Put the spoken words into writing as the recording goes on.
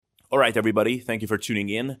All right, everybody. Thank you for tuning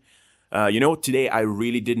in. Today I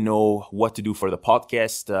really didn't know what to do for the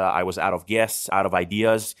podcast. I was out of guests, out of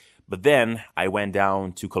ideas. But then I went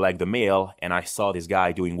down to collect the mail and I saw this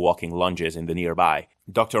guy doing walking lunges in the nearby,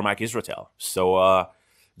 Dr. Mike Israetel. So,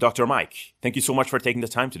 Dr. Mike, thank you so much for taking the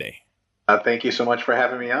time today. Thank you so much for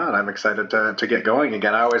having me on. I'm excited to get going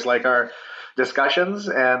again. I always like our discussions,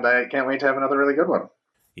 and I can't wait to have another really good one.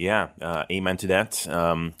 Yeah, amen to that.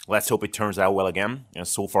 Let's hope it turns out well again.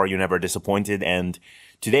 So far, you're never disappointed. And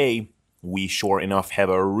today, we sure enough have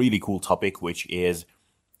a really cool topic, which is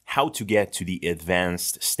how to get to the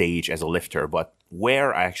advanced stage as a lifter. But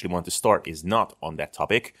where I actually want to start is not on that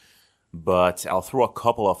topic, but I'll throw a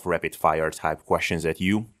couple of rapid fire type questions at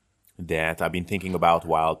you that I've been thinking about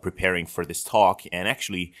while preparing for this talk. And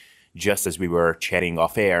actually, just as we were chatting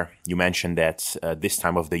off air, you mentioned that this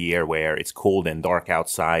time of the year where it's cold and dark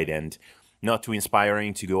outside and not too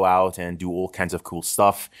inspiring to go out and do all kinds of cool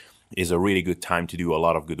stuff is a really good time to do a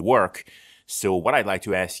lot of good work. So what I'd like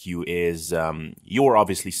to ask you is, you're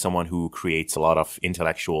obviously someone who creates a lot of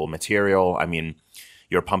intellectual material. I mean,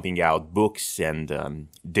 you're pumping out books and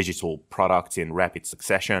digital products in rapid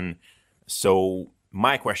succession. So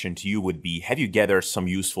my question to you would be, have you gathered some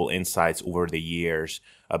useful insights over the years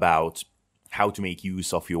about how to make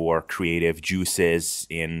use of your creative juices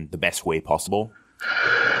in the best way possible?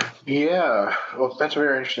 Yeah, well, that's a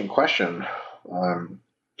very interesting question.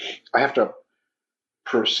 I have to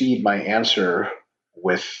proceed my answer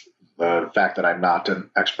with the fact that I'm not an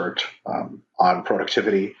expert on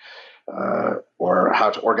productivity or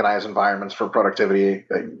how to organize environments for productivity.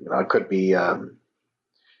 It could be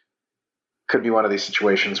one of these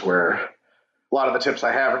situations where a lot of the tips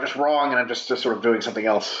I have are just wrong, and I'm just sort of doing something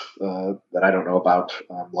else that I don't know about.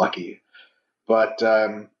 I'm lucky, but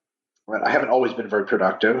I haven't always been very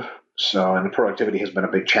productive. And productivity has been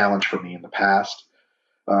a big challenge for me in the past,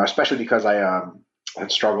 especially because I had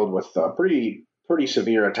struggled with pretty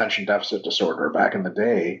severe attention deficit disorder back in the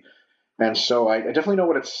day, and so I definitely know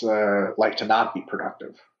what it's like to not be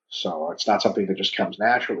productive. So it's not something that just comes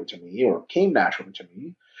naturally to me or came naturally to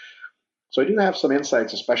me. So I do have some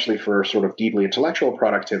insights, especially for sort of deeply intellectual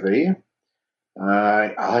productivity.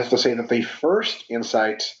 I'll have to say that the first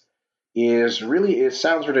insight it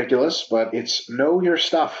sounds ridiculous, but it's know your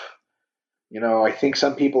stuff. I think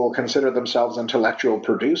some people consider themselves intellectual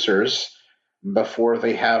producers before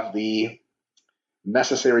they have the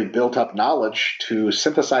necessary built up knowledge to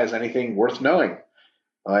synthesize anything worth knowing.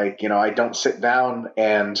 I don't sit down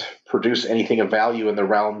and produce anything of value in the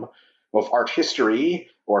realm of art history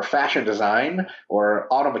or fashion design or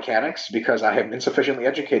auto mechanics because I am insufficiently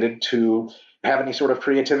educated to have any sort of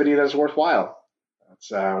creativity that is worthwhile.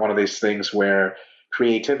 It's one of these things where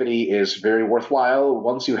creativity is very worthwhile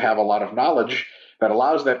once you have a lot of knowledge that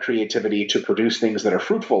allows that creativity to produce things that are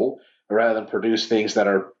fruitful rather than produce things that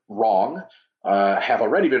are wrong, have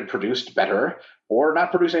already been produced better, or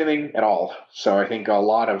not produce anything at all. So I think a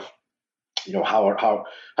lot of how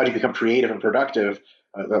do you become creative and productive?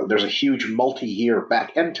 There's a huge multi-year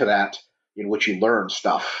back end to that in which you learn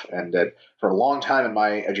stuff. And that for a long time in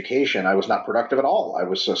my education, I was not productive at all. I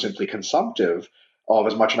was simply consumptive of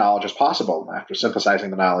as much knowledge as possible. After synthesizing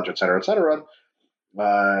the knowledge, et cetera,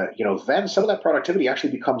 then some of that productivity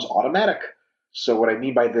actually becomes automatic. So what I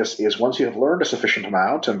mean by this is once you have learned a sufficient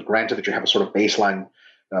amount, and granted that you have a sort of baseline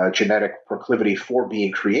genetic proclivity for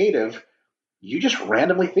being creative, you just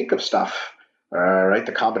randomly think of stuff. Right,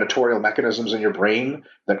 the combinatorial mechanisms in your brain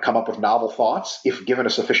that come up with novel thoughts, if given a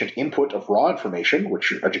sufficient input of raw information, which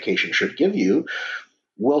your education should give you,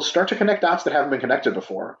 will start to connect dots that haven't been connected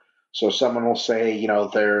before. So someone will say,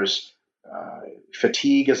 there's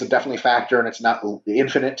fatigue is a definitely factor, and it's not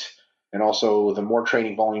infinite. And also, the more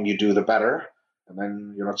training volume you do, the better. And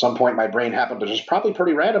then, at some point, my brain happened to just probably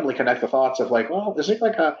pretty randomly connect the thoughts of is it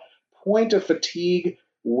like a point of fatigue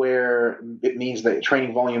where it means that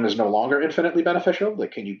training volume is no longer infinitely beneficial?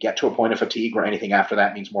 Like, can you get to a point of fatigue where anything after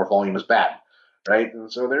that means more volume is bad, right?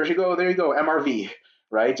 And so there you go, MRV,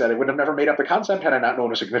 right? And I would have never made up the concept had I not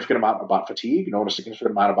known a significant amount about fatigue, known a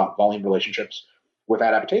significant amount about volume relationships with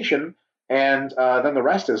adaptation, and then the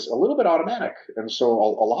rest is a little bit automatic. And so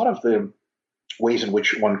a lot of the ways in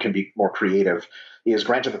which one can be more creative is,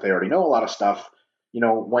 granted that they already know a lot of stuff,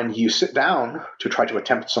 when you sit down to try to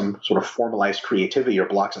attempt some sort of formalized creativity or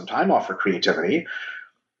block some time off for creativity,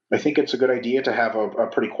 I think it's a good idea to have a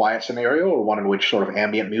pretty quiet scenario, or one in which sort of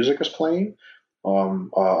ambient music is playing,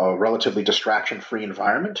 a relatively distraction-free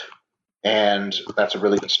environment. And that's a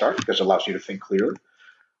really good start because it allows you to think clearly.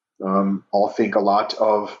 I think a lot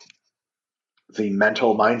of the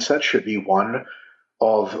mental mindset should be one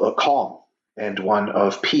of calm. and one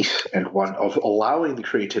of peace and one of allowing the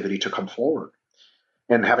creativity to come forward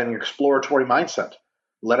and having an exploratory mindset.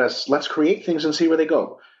 Let's create things and see where they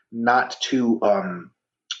go, not to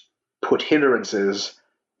put hindrances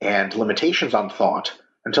and limitations on thought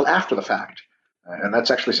until after the fact. And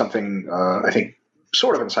that's actually something I think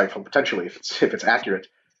sort of insightful potentially if it's accurate.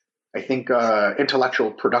 I think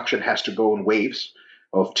intellectual production has to go in waves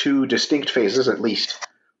of two distinct phases at least.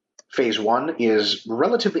 Phase one is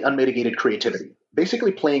relatively unmitigated creativity,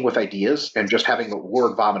 basically playing with ideas and just having a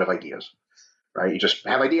word vomit of ideas, right? You just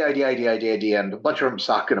have idea, and a bunch of them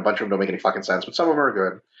suck and a bunch of them don't make any fucking sense, but some of them are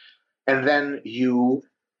good. And then you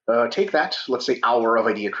take that, let's say, hour of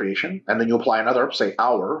idea creation, and then you apply another, say,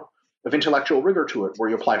 hour of intellectual rigor to it, where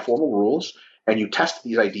you apply formal rules and you test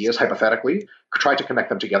these ideas hypothetically, try to connect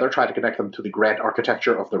them together, try to connect them to the grand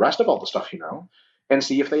architecture of the rest of all the stuff you know, and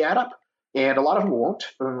see if they add up. And a lot of them won't,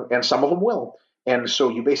 and some of them will. And so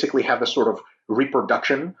you basically have this sort of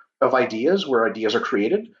reproduction of ideas where ideas are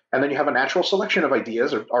created, and then you have a natural selection of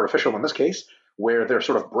ideas, or artificial in this case, where they're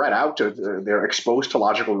sort of bred out, they're exposed to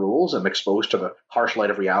logical rules and exposed to the harsh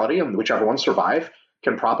light of reality, and whichever ones survive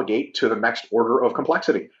can propagate to the next order of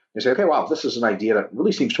complexity. You say, okay, wow, this is an idea that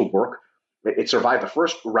really seems to work. It survived the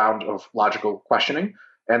first round of logical questioning,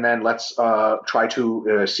 and then let's try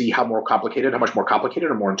to see how much more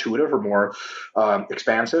complicated or more intuitive or more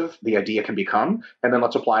expansive the idea can become, and then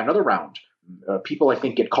let's apply another round. People, I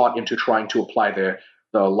think, get caught into trying to apply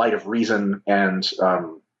the light of reason and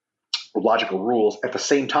logical rules at the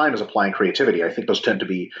same time as applying creativity. I think those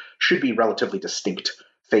should be relatively distinct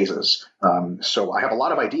phases. So I have a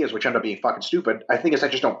lot of ideas which end up being fucking stupid. I think is I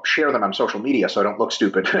just don't share them on social media so I don't look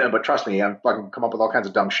stupid. But trust me, I'm fucking come up with all kinds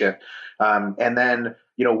of dumb shit. And then,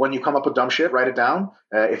 when you come up with dumb shit, write it down.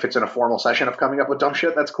 If it's in a formal session of coming up with dumb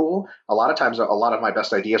shit, that's cool. A lot of times, a lot of my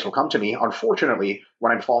best ideas will come to me, unfortunately,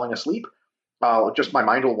 when I'm falling asleep. Just my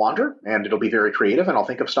mind will wander and it'll be very creative and I'll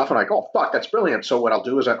think of stuff and I'm like, oh, fuck, that's brilliant. So what I'll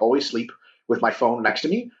do is I always sleep with my phone next to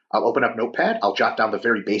me. I'll open up Notepad. I'll jot down the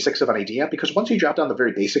very basics of an idea because once you jot down the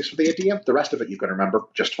very basics of the idea, the rest of it you can remember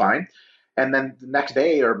just fine. And then the next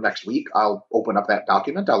day or next week, I'll open up that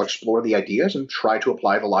document. I'll explore the ideas and try to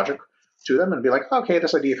apply the logic to them and be like, okay,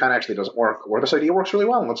 this idea kind of actually doesn't work, or this idea works really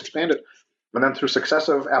well and let's expand it. And then through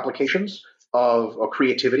successive applications of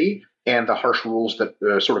creativity and the harsh rules that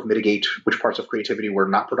sort of mitigate which parts of creativity were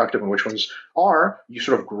not productive and which ones are, you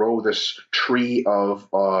sort of grow this tree of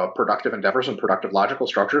productive endeavors and productive logical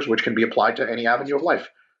structures, which can be applied to any avenue of life.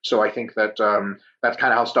 So I think that that's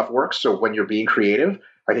kind of how stuff works. So when you're being creative,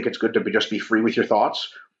 I think it's good to just be free with your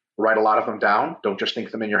thoughts, write a lot of them down, don't just think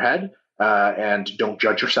them in your head, and don't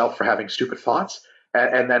judge yourself for having stupid thoughts.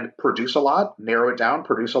 And then produce a lot, narrow it down,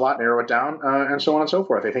 produce a lot, narrow it down, and so on and so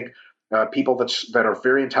forth. I think people that are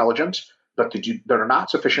very intelligent, but that are not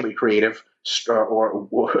sufficiently creative,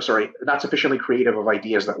 not sufficiently creative of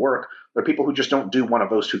ideas that work, they're people who just don't do one of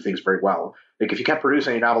those two things very well. Like if you can't produce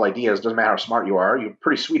any novel ideas, doesn't matter how smart you are, you're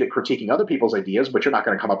pretty sweet at critiquing other people's ideas, but you're not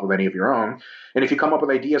going to come up with any of your own. And if you come up with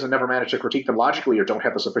ideas and never manage to critique them logically or don't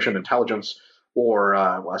have the sufficient intelligence or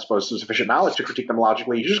I suppose sufficient knowledge to critique them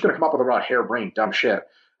logically, you're just going to come up with a lot of harebrained dumb shit,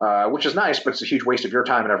 which is nice, but it's a huge waste of your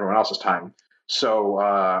time and everyone else's time. So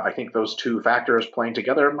I think those two factors playing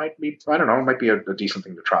together might be a decent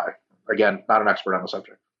thing to try. Again, not an expert on the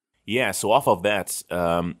subject. Yeah, so off of that,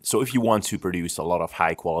 so if you want to produce a lot of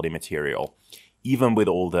high quality material, even with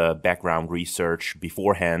all the background research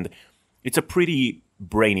beforehand, it's a pretty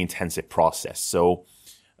brain intensive process. So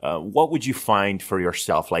what would you find for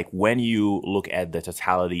yourself? Like when you look at the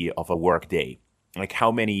totality of a work day, like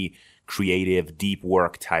how many creative deep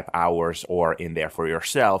work type hours are in there for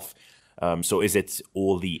yourself? So is it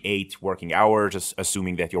all the 8 working hours, just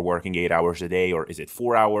assuming that you're working 8 hours a day, or is it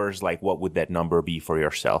 4 hours? Like what would that number be for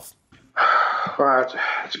yourself?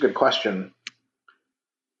 That's a good question.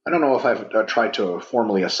 I don't know if I've tried to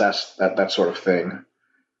formally assess that sort of thing.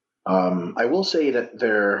 I will say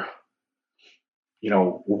that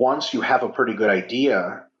once you have a pretty good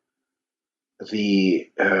idea,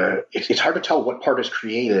 it's hard to tell what part is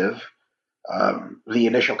creative. The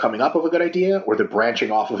initial coming up of a good idea or the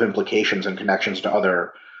branching off of implications and connections to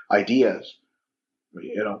other ideas.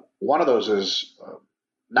 One of those is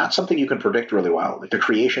not something you can predict really well. Like the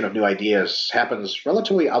creation of new ideas happens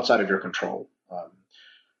relatively outside of your control.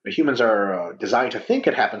 Humans are designed to think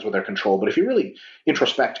it happens with their control, but if you really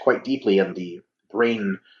introspect quite deeply, and the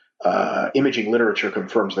brain imaging literature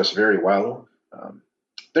confirms this very well,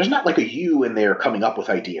 there's not like a you in there coming up with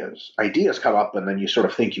ideas. Ideas come up and then you sort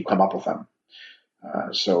of think you come up with them.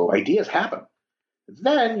 So ideas happen.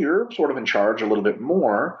 Then you're sort of in charge a little bit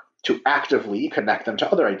more to actively connect them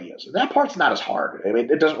to other ideas. And that part's not as hard. I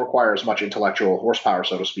mean, it doesn't require as much intellectual horsepower,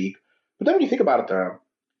 so to speak. But then when you think about it,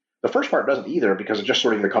 the first part doesn't either, because it just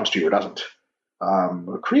sort of either comes to you or doesn't.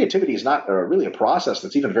 Creativity is not really a process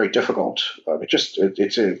that's even very difficult.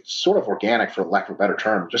 It's sort of organic, for lack of a better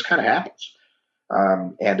term. It just kind of happens.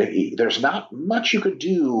 There's not much you could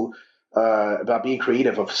do about being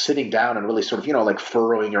creative, of sitting down and really sort of, like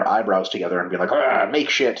furrowing your eyebrows together and being like,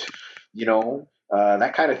 make shit,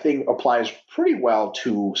 that kind of thing applies pretty well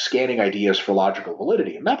to scanning ideas for logical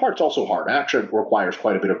validity. And that part's also hard. It actually requires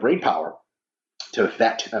quite a bit of brain power to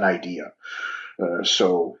vet an idea. It's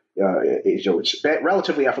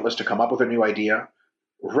relatively effortless to come up with a new idea,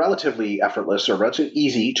 relatively effortless or relatively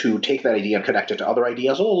easy to take that idea and connect it to other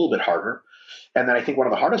ideas, a little bit harder. And then I think one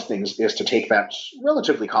of the hardest things is to take that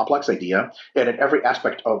relatively complex idea, and in every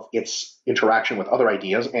aspect of its interaction with other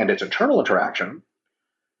ideas and its internal interaction,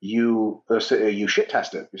 you shit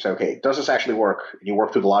test it. You say, okay, does this actually work? And you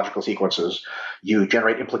work through the logical sequences. You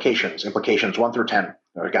generate implications 1 through 10.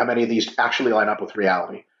 How many of these actually line up with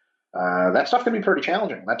reality? That stuff can be pretty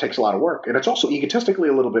challenging. That takes a lot of work. And it's also egotistically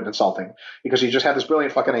a little bit insulting, because you just have this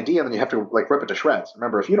brilliant fucking idea and then you have to rip it to shreds.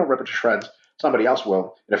 Remember, if you don't rip it to shreds, somebody else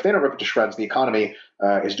will. And if they don't rip it to shreds, the economy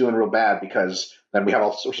is doing real bad, because then we have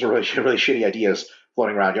all sorts of really, really shitty ideas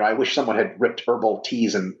floating around. I wish someone had ripped herbal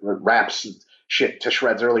teas and wraps and shit to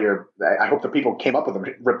shreds earlier. I hope the people came up with them,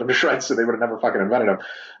 ripped them to shreds, so they would have never fucking invented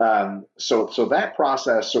them. So that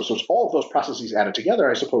process, so it's all of those processes added together,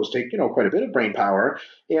 I suppose, take quite a bit of brain power,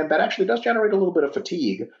 and that actually does generate a little bit of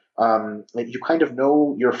fatigue. You kind of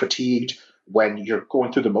know you're fatigued when you're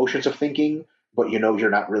going through the motions of thinking, but you're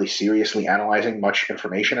not really seriously analyzing much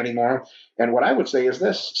information anymore. And what I would say is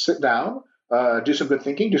this: sit down, do some good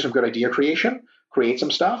thinking, do some good idea creation, create some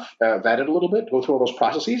stuff, vet it a little bit, go through all those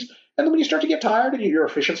processes. And then when you start to get tired and your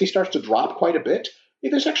efficiency starts to drop quite a bit,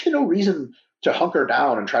 there's actually no reason to hunker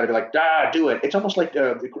down and try to be like, do it. It's almost like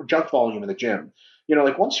the junk volume in the gym.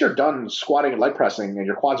 Once you're done squatting and leg pressing and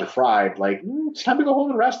your quads are fried, it's time to go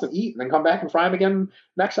home and rest and eat and then come back and fry them again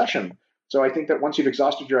next session. So I think that once you've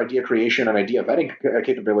exhausted your idea creation and idea vetting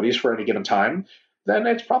capabilities for any given time, then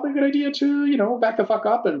it's probably a good idea to, back the fuck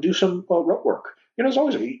up and do some rote work. You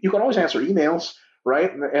can always answer emails, right?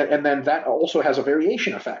 And then that also has a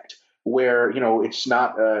variation effect where, it's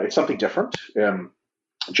not, it's something different.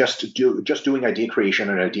 Just doing idea creation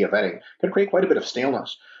and idea vetting can create quite a bit of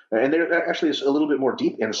staleness. And there actually is a little bit more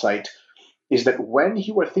deep insight, is that when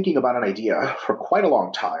you are thinking about an idea for quite a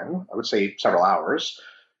long time, I would say several hours,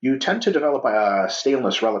 you tend to develop a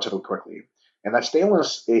staleness relatively quickly. And that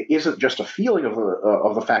staleness isn't just a feeling of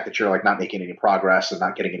the fact that you're not making any progress and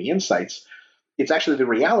not getting any insights. It's actually the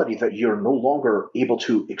reality that you're no longer able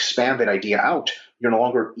to expand that idea out. You're no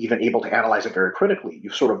longer even able to analyze it very critically.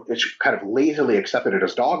 It's kind of lazily accepted it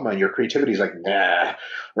as dogma, and your creativity is like, nah,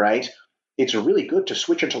 right? It's really good to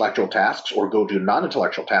switch intellectual tasks or go do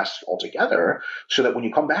non-intellectual tasks altogether, so that when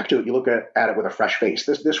you come back to it, you look at it with a fresh face.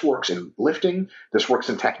 This works in lifting. This works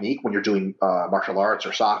in technique when you're doing martial arts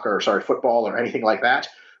or football or anything like that.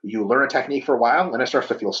 You learn a technique for a while, and it starts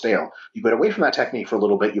to feel stale. You get away from that technique for a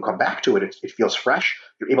little bit. You come back to it. It feels fresh.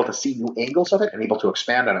 You're able to see new angles of it and able to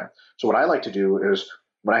expand on it. So what I like to do is,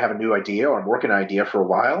 when I have a new idea or I'm working an idea for a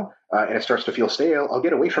while and it starts to feel stale, I'll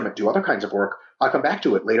get away from it, do other kinds of work. I'll come back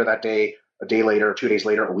to it later that day, a day later, 2 days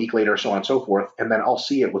later, a week later, so on and so forth. And then I'll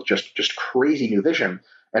see it with just crazy new vision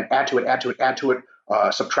and add to it,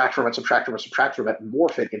 subtract from it, and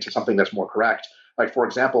morph it into something that's more correct. Like, for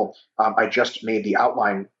example, I just made the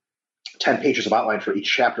outline, 10 pages of outline for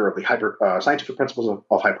each chapter of the scientific principles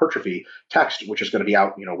of hypertrophy text, which is going to be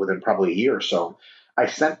out, within probably a year or so. I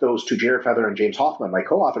sent those to Jared Feather and James Hoffman, my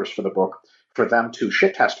co-authors for the book, for them to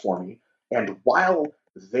shit test for me. And while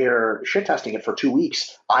they're shit testing it for 2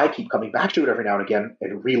 weeks, I keep coming back to it every now and again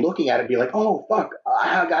and re-looking at it and be like, oh, fuck,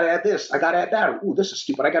 I got to add this. I got to add that. Ooh, this is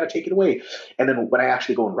stupid. I got to take it away. And then when I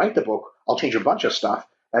actually go and write the book, I'll change a bunch of stuff.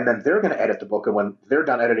 And then they're going to edit the book. And when they're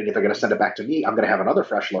done editing it, they're going to send it back to me. I'm going to have another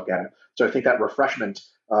fresh look at it. So I think that refreshment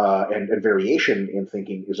and variation in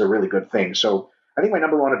thinking is a really good thing. So I think my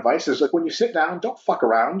number one advice is, when you sit down, don't fuck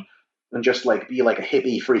around and just be like a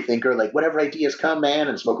hippie free thinker, whatever ideas come, man,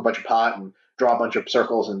 and smoke a bunch of pot and draw a bunch of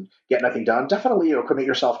circles and get nothing done. Definitely, commit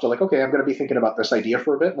yourself to okay, I'm going to be thinking about this idea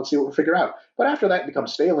for a bit. Let's see what we figure out. But after that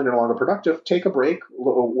becomes stale and you're no longer productive, take a break,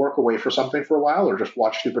 work away for something for a while, or just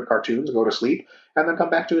watch stupid cartoons, go to sleep, and then come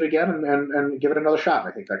back to it again and give it another shot.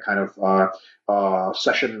 And I think that kind of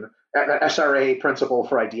session, SRA principle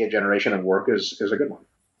for idea generation and work is a good one.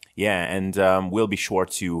 Yeah, and we'll be sure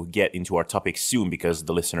to get into our topic soon, because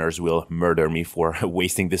the listeners will murder me for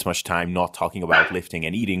wasting this much time not talking about lifting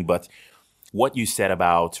and eating. But what you said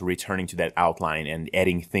about returning to that outline and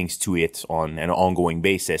adding things to it on an ongoing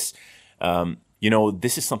basis,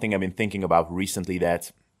 this is something I've been thinking about recently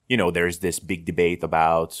that, there's this big debate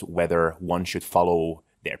about whether one should follow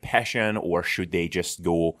their passion or should they just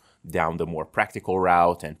go down the more practical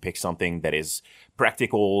route and pick something that is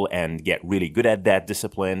practical and get really good at that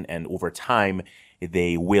discipline. And over time,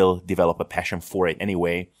 they will develop a passion for it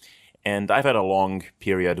anyway. And I've had a long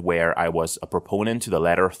period where I was a proponent to the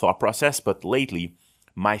latter thought process, but lately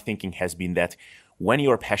my thinking has been that when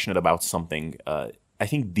you're passionate about something, I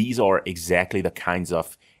think these are exactly the kinds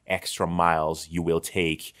of extra miles you will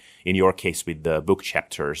take, in your case with the book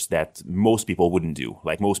chapters, that most people wouldn't do.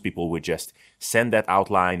 Like most people would just send that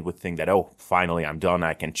outline, would think that, oh, finally I'm done,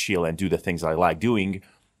 I can chill and do the things I like doing.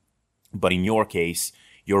 But in your case,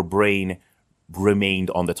 your brain remained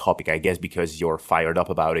on the topic, I guess, because you're fired up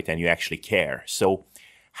about it and you actually care. So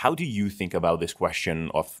how do you think about this question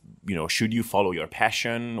of, should you follow your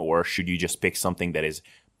passion or should you just pick something that is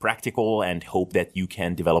practical and hope that you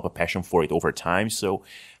can develop a passion for it over time? So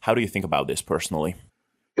how do you think about this personally?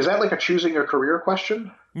 Is that like a choosing your career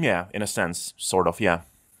question? Yeah, in a sense, sort of, yeah.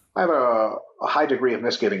 I have a high degree of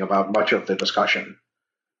misgiving about much of the discussion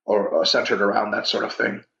or centered around that sort of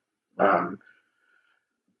thing.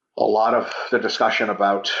 A lot of the discussion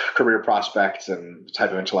about career prospects and the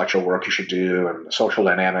type of intellectual work you should do and social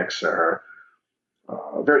dynamics are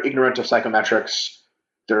very ignorant of psychometrics.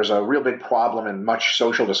 There's a real big problem in much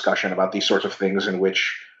social discussion about these sorts of things in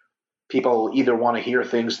which people either want to hear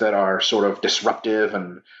things that are sort of disruptive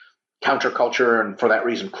and counterculture and for that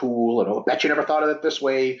reason cool and, oh, bet you never thought of it this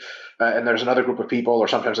way. And there's another group of people, or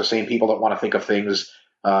sometimes the same people, that want to think of things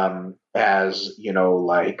as,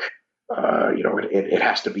 it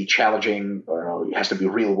has to be challenging, it has to be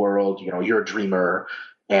real world, you're a dreamer.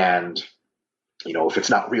 And, if it's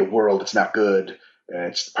not real world, it's not good.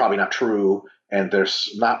 It's probably not true. And there's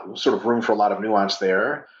not sort of room for a lot of nuance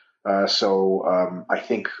there. So I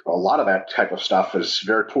think a lot of that type of stuff is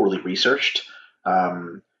very poorly researched.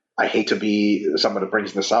 I hate to be someone who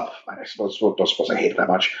brings this up. I don't suppose I hate it that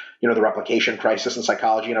much. The replication crisis in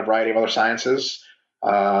psychology and a variety of other sciences.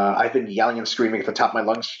 I've been yelling and screaming at the top of my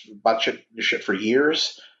lungs about shit for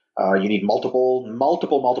years. You need multiple,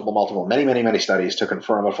 many studies to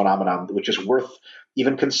confirm a phenomenon which is worth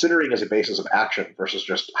even considering as a basis of action versus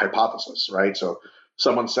just hypothesis, right? So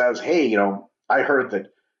someone says, hey, I heard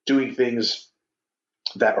that doing things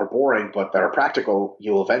that are boring but that are practical,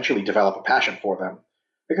 you'll eventually develop a passion for them.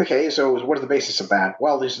 Like, okay, so what is the basis of that?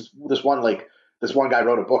 Well, this one guy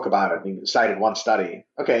wrote a book about it and he cited one study.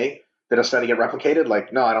 Okay, did a study get replicated?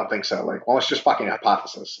 Like, no, I don't think so. Like, well, it's just fucking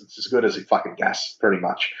hypothesis. It's as good as you fucking guess, pretty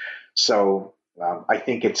much. So I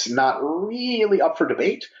think it's not really up for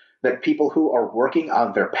debate that people who are working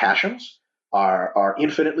on their passions are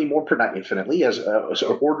infinitely more, not infinitely, as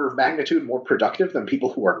an order of magnitude more productive than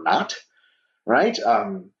people who are not. Right?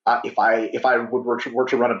 If I were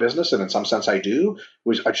to run a business, and in some sense I do,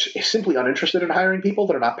 I'm just simply uninterested in hiring people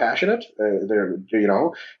that are not passionate. They're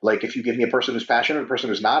like if you give me a person who's passionate and a person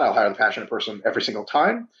who's not, I'll hire the passionate person every single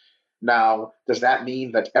time. Now, does that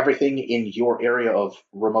mean that everything in your area of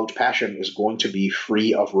remote passion is going to be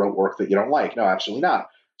free of rote work that you don't like? No, absolutely not.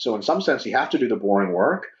 So in some sense, you have to do the boring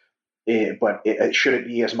work, but should it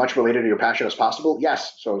be as much related to your passion as possible?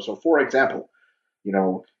 Yes. So for example,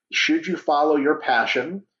 should you follow your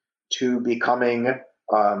passion to becoming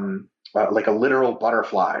like a literal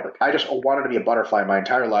butterfly? Like, I just wanted to be a butterfly my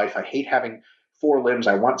entire life. I hate having 4 limbs.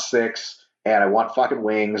 I want 6, and I want fucking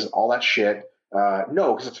wings, all that shit.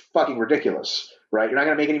 No, because it's fucking ridiculous, right? You're not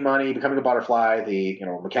going to make any money becoming a butterfly. The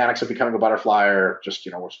mechanics of becoming a butterfly are just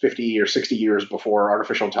 50 or 60 years before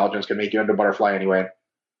artificial intelligence can make you into a butterfly anyway.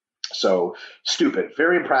 So stupid,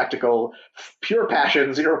 very impractical, pure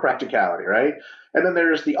passion, zero practicality, right? And then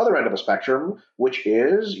there's the other end of the spectrum, which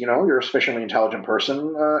is, you're a sufficiently intelligent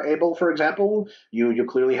person, Abel, for example. You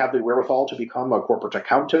clearly have the wherewithal to become a corporate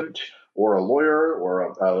accountant or a lawyer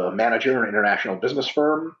or a manager in an international business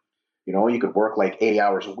firm. You could work like 80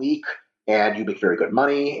 hours a week and you make very good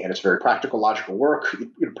money and it's very practical, logical work.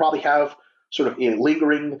 You'd probably have sort of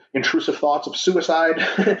lingering, intrusive thoughts of suicide,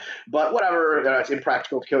 but whatever, it's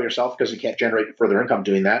impractical to kill yourself because you can't generate further income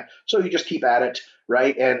doing that. So you just keep at it,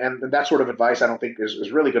 right? And that sort of advice I don't think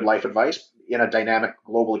is really good life advice in a dynamic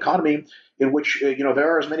global economy in which,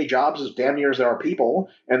 there are as many jobs as damn near as there are people,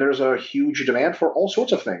 and there's a huge demand for all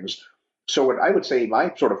sorts of things. So what I would say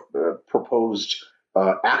my sort of proposed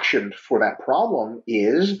action for that problem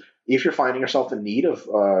is, if you're finding yourself in need of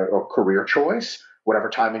a career choice,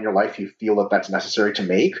 whatever time in your life you feel that that's necessary to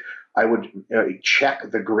make, I would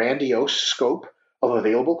check the grandiose scope of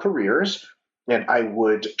available careers and I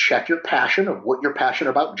would check your passion of what you're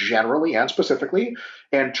passionate about generally and specifically,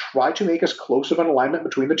 and try to make as close of an alignment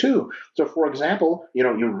between the two. So, for example,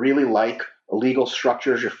 you really like legal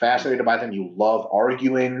structures, you're fascinated by them, you love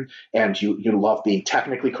arguing, and you love being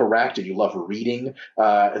technically correct, and you love reading,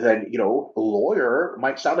 then, a lawyer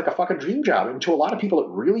might sound like a fucking dream job. And to a lot of people, it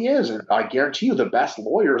really is. And I guarantee you the best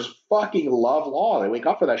lawyers fucking love law. They wake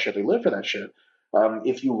up for that shit. They live for that shit.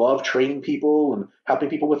 If you love training people and helping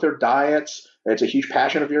people with their diets, it's a huge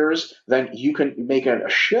passion of yours, then you can make a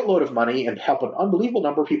shitload of money and help an unbelievable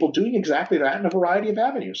number of people doing exactly that in a variety of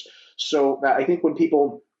avenues. So I think when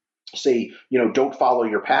people say, don't follow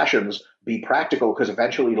your passions, be practical because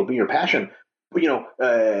eventually it'll be your passion. But,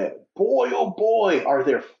 boy, oh boy, are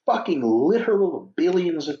there fucking literal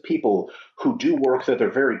billions of people who do work that they're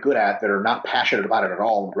very good at that are not passionate about it at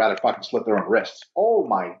all and rather fucking slit their own wrists. Oh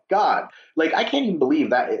my God. Like, I can't even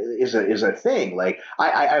believe that is a thing. Like,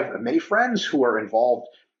 I have many friends who are involved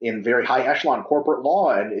in very high echelon corporate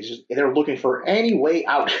law, and they're looking for any way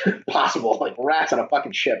out possible, like rats on a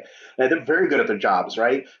fucking ship. And they're very good at their jobs,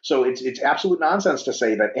 right? So it's absolute nonsense to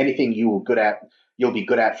say that anything you'll be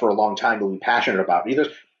good at for a long time, you'll be passionate about.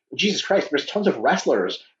 Jesus Christ, there's tons of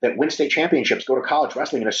wrestlers that win state championships, go to college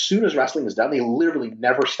wrestling, and as soon as wrestling is done, they literally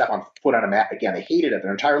never step on foot on a mat again. They hated it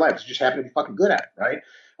their entire lives. They just happen to be fucking good at it, right?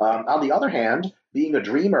 On the other hand, being a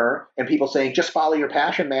dreamer and people saying, just follow your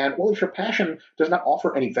passion, man. Well, if your passion does not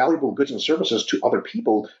offer any valuable goods and services to other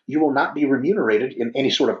people, you will not be remunerated in any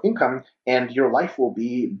sort of income, and your life will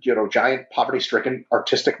be, giant poverty-stricken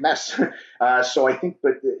artistic mess. So I think,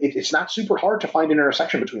 but it's not super hard to find an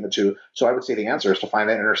intersection between the two. So I would say the answer is to find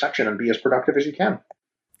that intersection and be as productive as you can.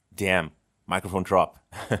 Damn, microphone drop.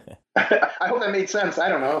 I hope that made sense. I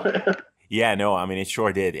don't know. Yeah, no, I mean, it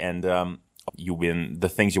sure did. And the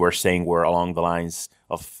things you were saying were along the lines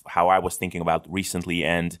of how I was thinking about recently.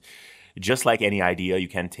 And just like any idea, you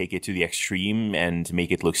can take it to the extreme and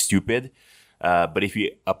make it look stupid. But if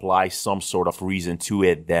you apply some sort of reason to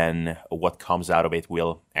it, then what comes out of it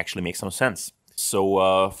will actually make some sense.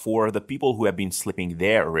 So for the people who have been slipping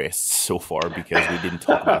their wrists so far because we didn't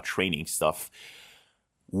talk about training stuff,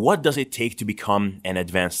 what does it take to become an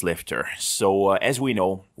advanced lifter? So as we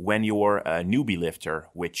know, when you're a newbie lifter,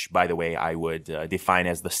 which, by the way, I would define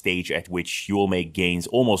as the stage at which you will make gains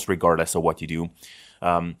almost regardless of what you do,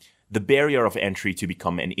 the barrier of entry to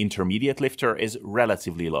become an intermediate lifter is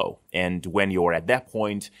relatively low. And when you're at that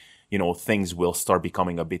point, things will start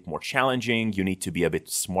becoming a bit more challenging. You need to be a bit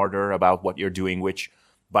smarter about what you're doing, which,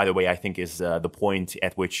 by the way, I think is the point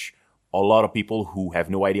at which a lot of people who have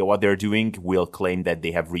no idea what they're doing will claim that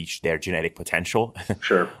they have reached their genetic potential.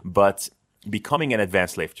 Sure. But becoming an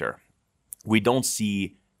advanced lifter, we don't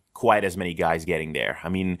see quite as many guys getting there. I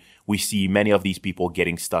mean, we see many of these people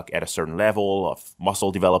getting stuck at a certain level of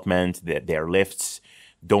muscle development, that their lifts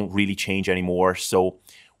don't really change anymore. So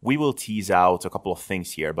we will tease out a couple of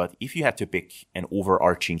things here. But if you had to pick an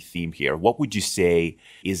overarching theme here, what would you say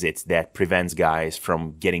is it that prevents guys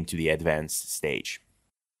from getting to the advanced stage?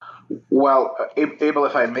 Well, Abel,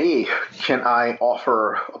 if I may, can I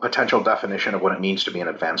offer a potential definition of what it means to be an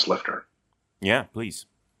advanced lifter? Yeah, please.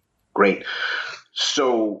 Great.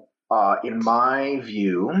 So in my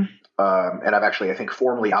view, and I've actually, I think,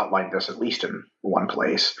 formally outlined this at least in one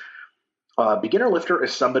place, beginner lifter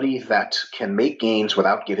is somebody that can make gains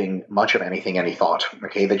without giving much of anything any thought.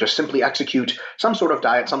 Okay, they just simply execute some sort of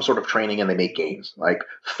diet, some sort of training, and they make gains, like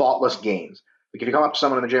thoughtless gains. Like if you come up to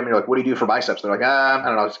someone in the gym and you're like, what do you do for biceps? They're like, I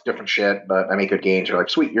don't know, it's different shit, but I make good gains. You're like,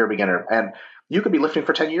 sweet, you're a beginner. And you could be lifting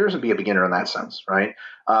for 10 years and be a beginner in that sense, right?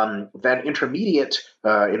 Then intermediate,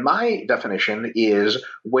 in my definition, is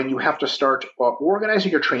when you have to start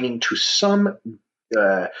organizing your training to some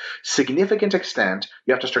significant extent.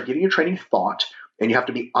 You have to start giving your training thought, and you have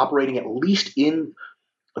to be operating at least in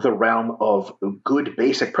the realm of good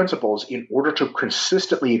basic principles in order to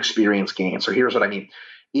consistently experience gains. So here's what I mean.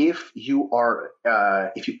 If you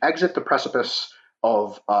exit the precipice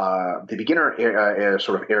of the beginner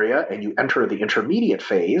sort of area and you enter the intermediate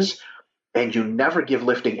phase and you never give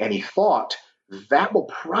lifting any thought, that will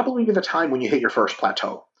probably be the time when you hit your first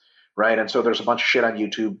plateau, right? And so there's a bunch of shit on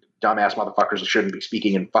YouTube, dumbass motherfuckers that shouldn't be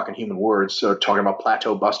speaking in fucking human words, so talking about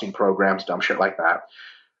plateau busting programs, dumb shit like that.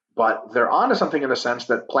 But they're onto something in the sense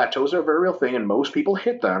that plateaus are a very real thing, and most people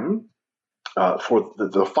hit them for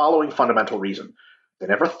the following fundamental reason. They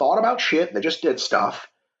never thought about shit. They just did stuff.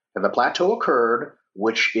 And the plateau occurred,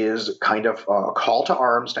 which is kind of a call to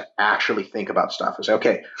arms to actually think about stuff. And say,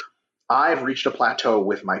 okay, I've reached a plateau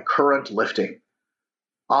with my current lifting.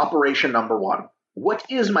 Operation number one. What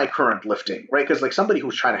is my current lifting, right? Because like somebody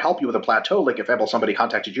who's trying to help you with a plateau, like if somebody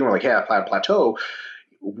contacted you and were like, hey, I have a plateau,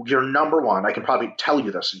 your number one, I can probably tell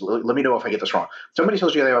you this. Let me know if I get this wrong. Somebody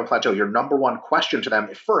tells you they have a plateau. Your number one question to them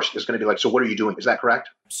at first is going to be like, so what are you doing? Is that correct?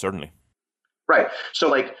 Certainly. Right. So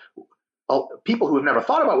like people who have never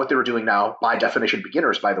thought about what they were doing now, by definition,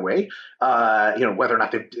 beginners, by the way, whether or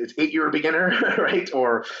not it's 8-year beginner, right,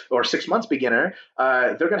 or 6 months beginner,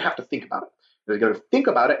 they're going to have to think about it. They're going to think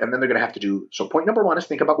about it, and then they're going to have to do. So point number one is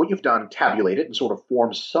think about what you've done, tabulate it, and sort of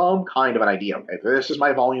form some kind of an idea. Okay, this is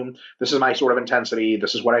my volume. This is my sort of intensity.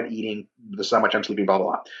 This is what I'm eating. This is how much I'm sleeping, blah, blah,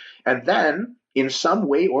 blah. And then in some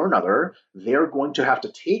way or another, they're going to have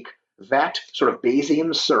to take that sort of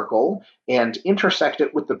Bayesian circle and intersect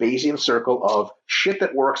it with the Bayesian circle of shit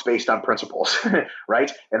that works based on principles,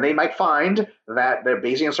 right? And they might find that their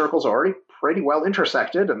Bayesian circles are already pretty well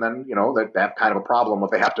intersected, and then, that they have kind of a problem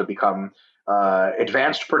if they have to become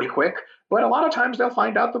advanced pretty quick. But a lot of times they'll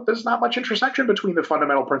find out that there's not much intersection between the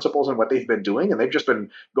fundamental principles and what they've been doing, and they've just been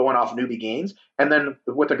going off newbie gains. And then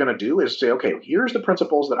what they're going to do is say, okay, here's the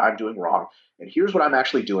principles that I'm doing wrong, and here's what I'm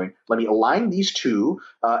actually doing. Let me align these two,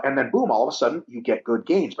 and then boom, all of a sudden you get good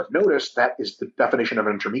gains. But notice that is the definition of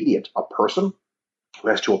an intermediate, a person who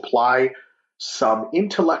has to apply some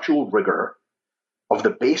intellectual rigor of the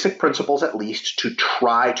basic principles at least to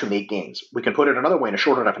try to make gains. We can put it another way in a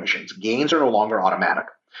shorter definition. Gains are no longer automatic.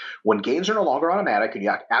 When gains are no longer automatic and you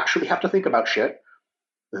actually have to think about shit,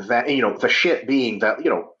 that, the shit being that,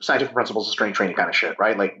 scientific principles of strength training kind of shit,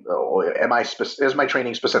 right? Like, is my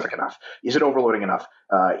training specific enough? Is it overloading enough?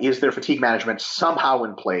 Is there fatigue management somehow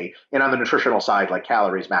in play? And on the nutritional side, like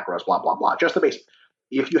calories, macros, blah, blah, blah, just the basic.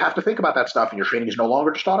 If you have to think about that stuff and your training is no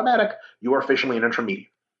longer just automatic, you are officially an intermediate.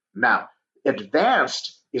 Now,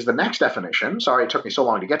 advanced is the next definition. Sorry it took me so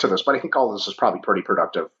long to get to this, but I think all of this is probably pretty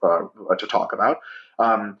productive to talk about.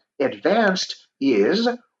 Advanced is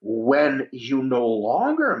when you no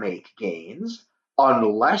longer make gains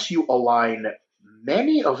unless you align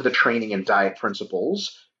many of the training and diet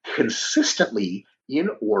principles consistently in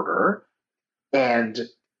order. And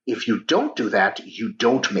if you don't do that, you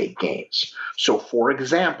don't make gains. So, for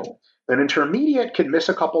example, an intermediate can miss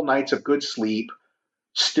a couple nights of good sleep,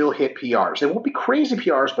 still hit PRs. They won't be crazy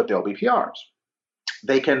PRs, but they'll be PRs.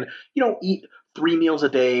 They can, eat 3 meals a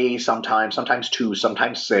day, sometimes 2,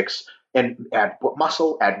 sometimes 6, and add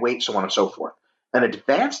muscle, add weight, so on and so forth. An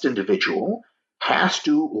advanced individual has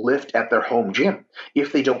to lift at their home gym.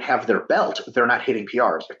 If they don't have their belt, they're not hitting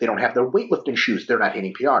PRs. If they don't have their weightlifting shoes, they're not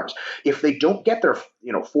hitting PRs. If they don't get their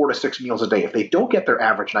 4 to 6 meals a day, if they don't get their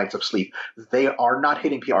average nights of sleep, they are not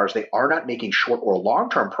hitting PRs. They are not making short or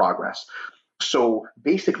long-term progress. So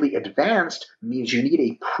basically, advanced means you need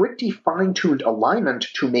a pretty fine-tuned alignment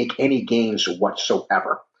to make any gains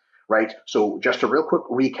whatsoever, right? So just a real quick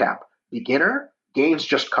recap. Beginner, gains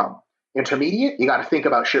just come. Intermediate, you got to think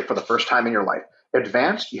about shit for the first time in your life.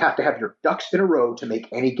 Advanced, you have to have your ducks in a row to make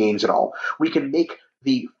any gains at all. We can make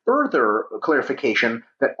the further clarification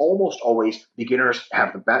that almost always beginners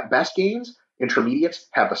have the best gains, intermediates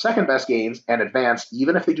have the second best gains, and advanced,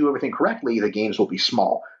 even if they do everything correctly, the gains will be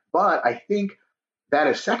small. But I think that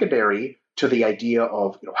is secondary to the idea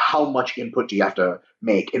of how much input do you have to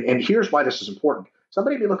make. And here's why this is important.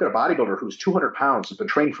 Somebody may look at a bodybuilder who's 200 pounds, has been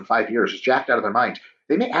training for 5 years, is jacked out of their mind.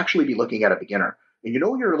 They may actually be looking at a beginner. And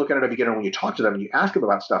you're looking at a beginner when you talk to them and you ask them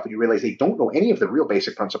about stuff and you realize they don't know any of the real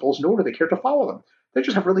basic principles, nor do they care to follow them. They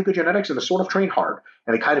just have really good genetics and they sort of train hard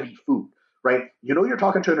and they kind of eat food. Right? You're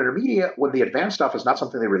talking to an intermediate when the advanced stuff is not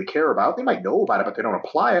something they really care about. They might know about it, but they don't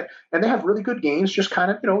apply it. And they have really good gains, just kind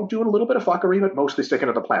of, doing a little bit of fuckery, but mostly sticking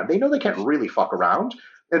to the plan. They know they can't really fuck around,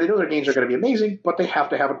 and they know their gains are going to be amazing, but they have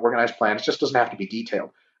to have an organized plan. It just doesn't have to be detailed.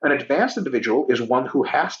 An advanced individual is one who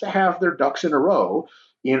has to have their ducks in a row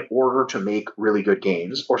in order to make really good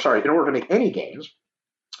gains, in order to make any gains.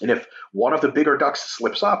 And if one of the bigger ducks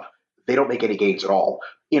slips up, they don't make any gains at all.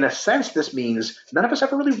 In a sense, this means none of us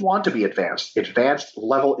ever really want to be advanced. Advanced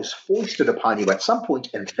level is foisted upon you at some point,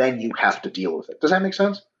 and then you have to deal with it. Does that make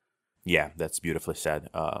sense? Yeah, that's beautifully said.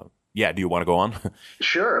 Do you want to go on?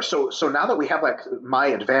 Sure. So now that we have my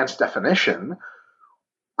advanced definition,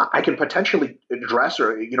 I can potentially address,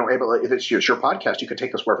 or if it's your podcast, you can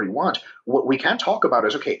take this wherever you want. What we can talk about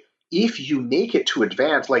is, okay, if you make it to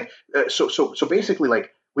advanced, so basically,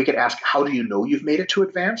 we could ask, how do you know you've made it to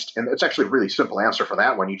advanced? And it's actually a really simple answer for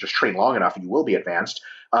that one. You just train long enough and you will be advanced.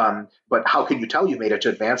 But how can you tell you've made it to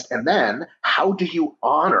advanced? And then how do you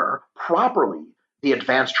honor properly the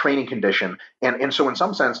advanced training condition? And so in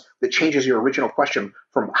some sense, that changes your original question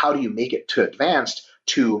from how do you make it to advanced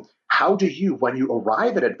to how do you, when you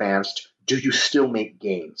arrive at advanced, do you still make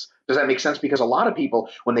gains? Does that make sense? Because a lot of people,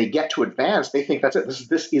 when they get to advanced, they think that's it.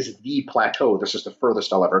 This is the plateau. This is the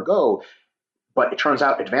furthest I'll ever go. But it turns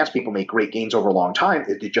out advanced people make great gains over a long time.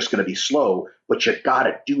 They're just going to be slow, but you got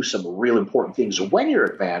to do some real important things when you're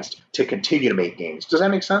advanced to continue to make gains. Does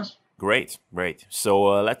that make sense? Great, great. So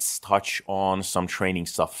let's touch on some training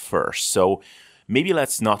stuff first. So maybe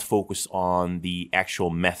let's not focus on the actual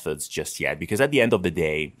methods just yet, because at the end of the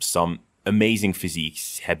day, some amazing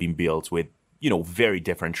physiques have been built with, very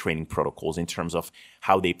different training protocols in terms of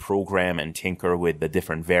how they program and tinker with the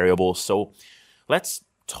different variables. So let's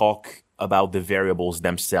talk about the variables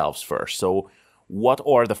themselves first. So what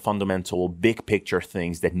are the fundamental big picture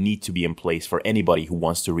things that need to be in place for anybody who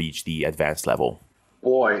wants to reach the advanced level?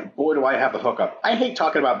 Boy, do I have the hookup. I hate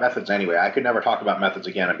talking about methods anyway. I could never talk about methods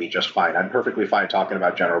again and be just fine. I'm perfectly fine talking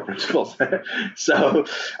about general principles. So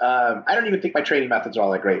I don't even think my training methods are all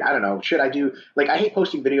that great. I don't know. Should I do, I hate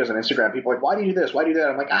posting videos on Instagram. People are like, why do you do this? Why do you do that?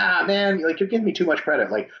 I'm like, man, you're giving me too much credit.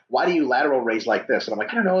 Like, why do you lateral raise like this? And I'm like,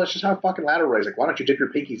 I don't know. That's just how I fucking lateral raise. Like, why don't you dip your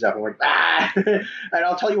pinkies up? I'm like, and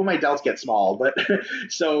I'll tell you when my delts get small. But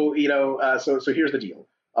so here's the deal.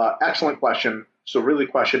 Excellent question. So really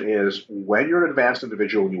the question is, when you're an advanced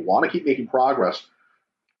individual and you want to keep making progress,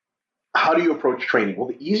 how do you approach training? Well,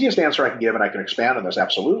 the easiest answer I can give, and I can expand on this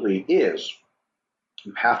absolutely, is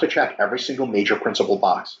you have to check every single major principle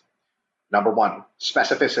box. Number one,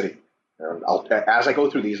 specificity. As I go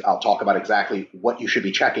through these, I'll talk about exactly what you should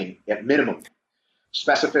be checking at minimum.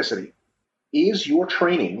 Specificity. Is your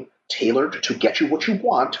training tailored to get you what you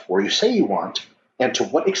want or you say you want? And to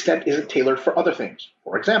what extent is it tailored for other things?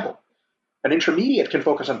 For example, an intermediate can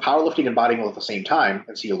focus on powerlifting and bodybuilding at the same time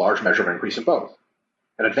and see a large measure of increase in both.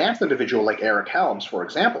 An advanced individual like Eric Helms, for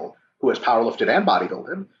example, who has powerlifted and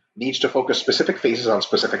bodybuilded, needs to focus specific phases on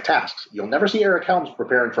specific tasks. You'll never see Eric Helms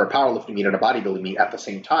preparing for a powerlifting meet and a bodybuilding meet at the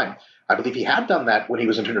same time. I believe he had done that when he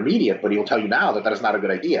was an intermediate, but he'll tell you now that that is not a good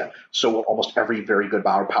idea. So will almost every very good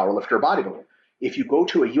powerlifter or bodybuilder. If you go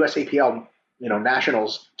to a USAPL,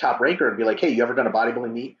 nationals top ranker and be like, hey, you ever done a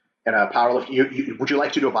bodybuilding meet and a powerlifting? Would you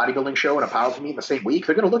like to do a bodybuilding show and a powerlifting meet in the same week?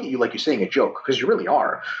 They're going to look at you like you're saying a joke, because you really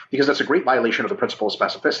are, because that's a great violation of the principle of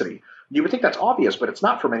specificity. You would think that's obvious, but it's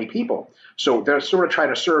not for many people. So they're sort of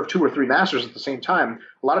trying to serve 2 or 3 masters at the same time.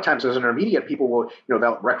 A lot of times as an intermediate, people will,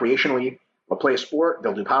 they'll recreationally play a sport,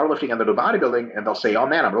 they'll do powerlifting and they'll do bodybuilding, and they'll say, oh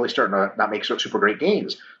man, I'm really starting to not make super great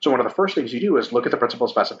gains. So one of the first things you do is look at the principle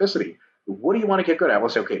of specificity. What do you want to get good at? We'll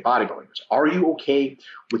say, okay, bodybuilding. Are you okay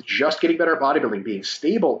with just getting better at bodybuilding, being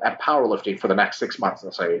stable at powerlifting for the next 6 months?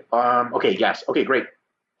 They'll say, okay, yes, okay, great.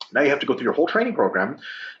 Now you have to go through your whole training program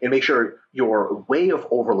and make sure your way of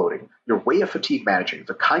overloading, your way of fatigue managing,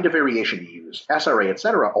 the kind of variation you use, SRA,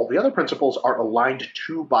 etc., all the other principles are aligned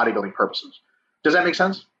to bodybuilding purposes. Does that make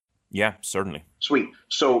sense? Yeah, certainly. Sweet.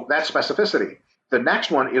 So that's specificity. The next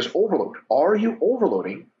one is overload. Are you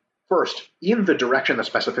overloading first in the direction that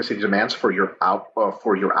specificity demands for your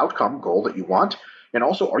outcome goal that you want? And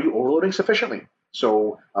also, are you overloading sufficiently?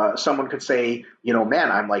 So someone could say, man,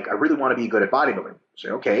 I really want to be good at bodybuilding. Say,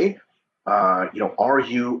 okay, are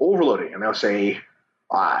you overloading? And they'll say,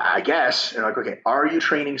 I guess. And okay, are you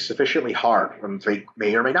training sufficiently hard? And they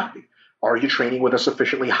may or may not be. Are you training with a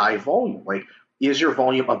sufficiently high volume? Is your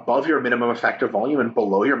volume above your minimum effective volume and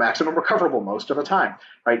below your maximum recoverable most of the time,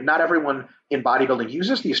 right? Not everyone in bodybuilding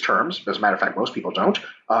uses these terms. As a matter of fact, most people don't.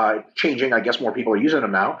 Changing, I guess more people are using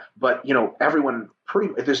them now. But, everyone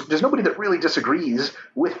there's nobody that really disagrees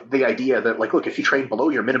with the idea that, look, if you train below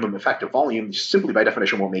your minimum effective volume, you simply by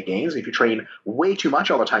definition won't make gains. If you train way too much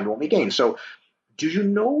all the time, you won't make gains. So do you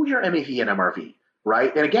know your MEV and MRV?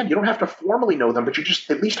 Right. And again, you don't have to formally know them, but you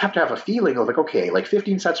just at least have to have a feeling of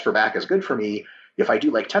 15 sets for back is good for me. If I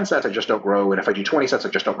do 10 sets, I just don't grow. And if I do 20 sets, I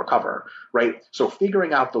just don't recover. Right. So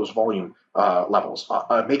figuring out those volume levels,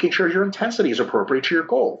 making sure your intensity is appropriate to your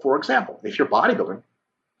goal. For example, if you're bodybuilding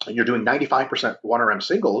and you're doing 95% 1RM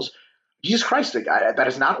singles, Jesus Christ, that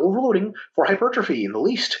is not overloading for hypertrophy in the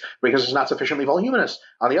least, because it's not sufficiently voluminous.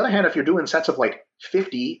 On the other hand, if you're doing sets of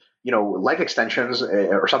 50, leg extensions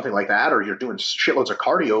or something like that, or you're doing shitloads of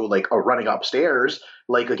cardio, like running upstairs,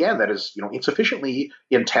 again, that is, insufficiently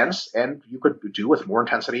intense, and you could do with more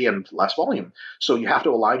intensity and less volume. So you have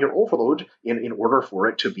to align your overload in order for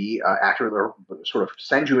it to be accurate, or sort of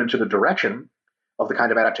send you into the direction of the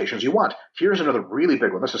kind of adaptations you want. Here's another really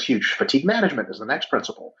big one. This is huge. Fatigue management is the next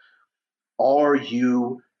principle. Are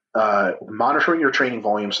you monitoring your training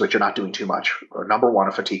volume so that you're not doing too much? Number one,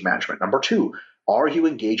 of fatigue management. Number two, are you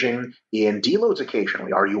engaging in deloads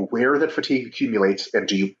occasionally? Are you aware that fatigue accumulates, and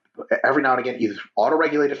do you every now and again, either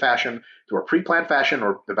auto-regulated fashion, through a pre-planned fashion,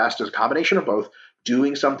 or the best is a combination of both,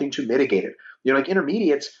 doing something to mitigate it?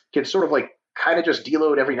 Intermediates can sort of kind of just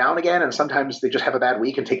deload every now and again, and sometimes they just have a bad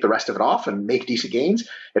week and take the rest of it off and make decent gains.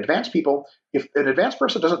 Advanced people, if an advanced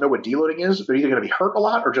person doesn't know what deloading is, they're either going to be hurt a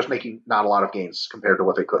lot or just making not a lot of gains compared to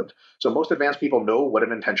what they could. So most advanced people know what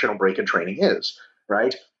an intentional break in training is,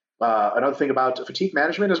 right? Another thing about fatigue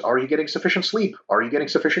management is, are you getting sufficient sleep? Are you getting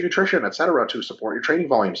sufficient nutrition, et cetera, to support your training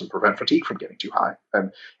volumes and prevent fatigue from getting too high?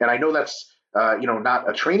 And I know that's not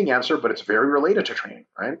a training answer, but it's very related to training,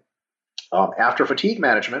 right? After fatigue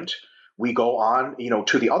management, we go on,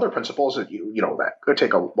 to the other principles that that could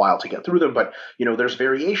take a while to get through them, but there's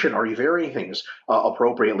variation. Are you varying things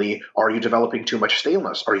appropriately? Are you developing too much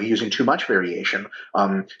staleness? Are you using too much variation?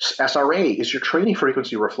 SRA, is your training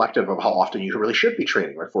frequency reflective of how often you really should be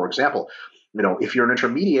training? Like, for example, if you're an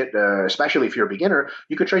intermediate, especially if you're a beginner,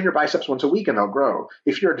 you could train your biceps once a week and they'll grow.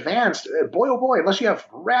 If you're advanced, boy, oh boy, unless you have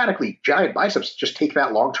radically giant biceps, just take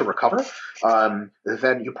that long to recover,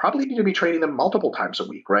 then you probably need to be training them multiple times a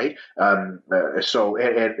week, right?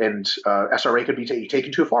 SRA could be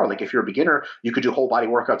taken too far. Like if you're a beginner, you could do whole body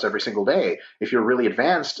workouts every single day. If you're really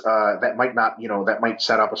advanced, that might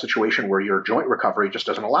set up a situation where your joint recovery just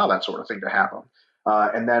doesn't allow that sort of thing to happen.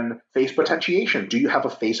 And then phase potentiation. Do you have a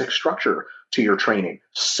phasic structure to your training?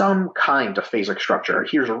 Some kind of phasic structure.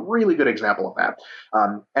 Here's a really good example of that.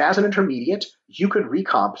 As an intermediate, you could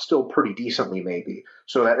recomp still pretty decently, maybe.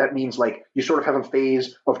 So that means like you sort of have a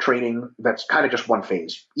phase of training that's kind of just one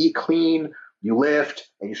phase. Eat clean, you lift,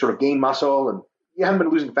 and you sort of gain muscle, and you haven't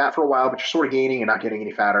been losing fat for a while, but you're sort of gaining and not getting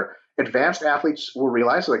any fatter. Advanced athletes will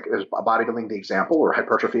realize, like as bodybuilding the example or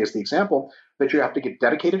hypertrophy is the example, that you have to get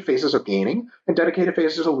dedicated phases of gaining and dedicated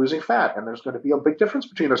phases of losing fat. And there's going to be a big difference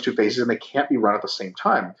between those two phases, and they can't be run at the same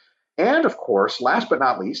time. And of course, last but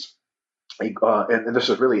not least, and this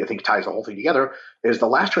is really, I think, ties the whole thing together, is the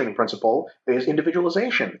last training principle is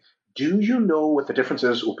individualization. Do you know what the difference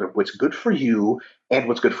is, what's good for you and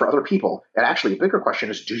what's good for other people? And actually, a bigger question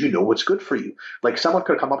is, do you know what's good for you? Like someone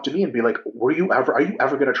could come up to me and be like, are you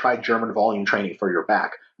ever going to try German volume training for your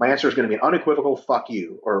back? My answer is going to be an unequivocal fuck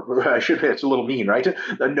you, or I should say it's a little mean, right?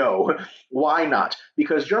 No. Why not?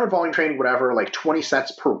 Because German volume training, whatever, like 20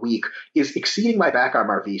 sets per week is exceeding my back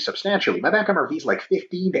MRV substantially. My back MRV is like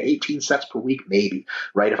 15 to 18 sets per week, maybe,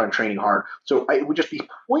 right? If I'm training hard. So it would just be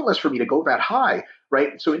pointless for me to go that high,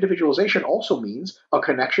 right? So individualization also means a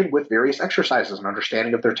connection with various exercises, an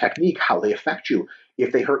understanding of their technique, how they affect you,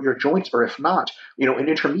 if they hurt your joints or if not. An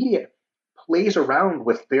intermediate plays around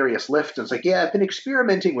with various lifts and it's like, yeah, I've been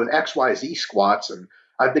experimenting with XYZ squats and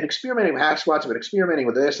I've been experimenting with hack squats, I've been experimenting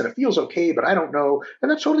with this, and it feels okay, but I don't know. And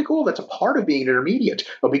that's totally cool. That's a part of being an intermediate.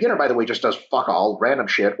 A beginner, by the way, just does fuck all random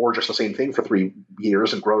shit or just the same thing for 3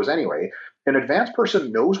 years and grows anyway. An advanced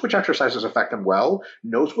person knows which exercises affect them well,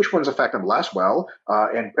 knows which ones affect them less well,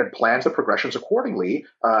 and plans the progressions accordingly,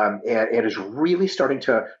 and is really starting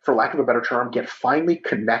to, for lack of a better term, get finely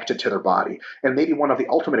connected to their body. And maybe one of the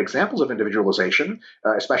ultimate examples of individualization,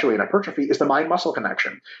 especially in hypertrophy, is the mind-muscle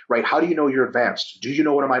connection, right? How do you know you're advanced? Do you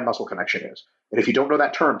know what a mind-muscle connection is? And if you don't know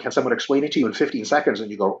that term, can someone explain it to you in 15 seconds? And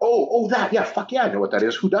you go, that, yeah, fuck yeah, I know what that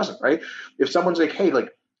is. Who doesn't, right? If someone's like, hey, like,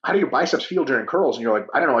 how do your biceps feel during curls? And you're like,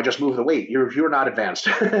 I don't know, I just move the weight. You're not advanced,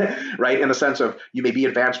 right? In the sense of you may be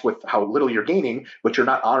advanced with how little you're gaining, but you're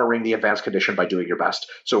not honoring the advanced condition by doing your best.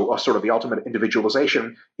 So sort of the ultimate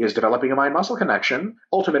individualization is developing a mind-muscle connection,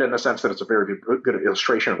 ultimate in the sense that it's a very good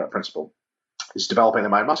illustration of that principle. Is developing the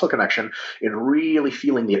mind-muscle connection in really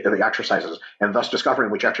feeling the exercises and thus discovering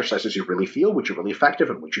which exercises you really feel, which are really effective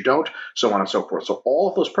and which you don't, so on and so forth. So all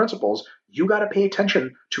of those principles, you got to pay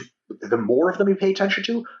attention to. The more of them you pay attention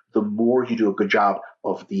to, the more you do a good job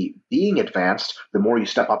of being advanced, the more you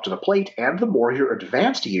step up to the plate, and the more your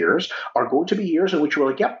advanced years are going to be years in which you're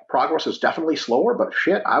like, yep, progress is definitely slower, but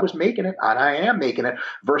shit, I was making it, and I am making it,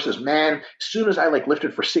 versus, man, as soon as I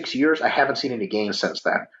lifted for 6 years, I haven't seen any gains since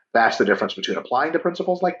then. That's the difference between applying the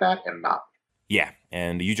principles like that and not. Yeah,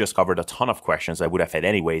 and you just covered a ton of questions I would have had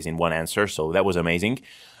anyways in one answer, so that was amazing.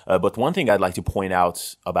 But one thing I'd like to point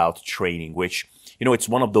out about training, which, it's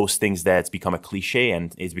one of those things that's become a cliche,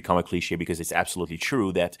 and it's become a cliche because it's absolutely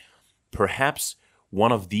true, that perhaps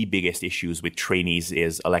one of the biggest issues with trainees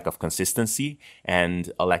is a lack of consistency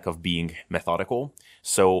and a lack of being methodical.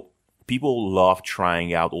 So people love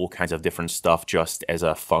trying out all kinds of different stuff just as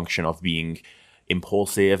a function of being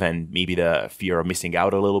impulsive and maybe the fear of missing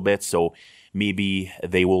out a little bit. So maybe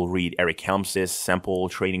they will read Eric Helms's sample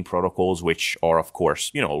training protocols, which are, of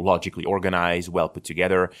course, logically organized, well put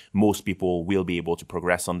together. Most people will be able to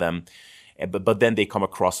progress on them. But then they come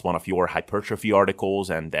across one of your hypertrophy articles,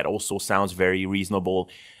 and that also sounds very reasonable.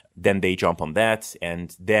 Then they jump on that,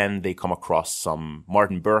 and then they come across some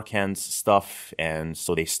Martin Berkhan's stuff, and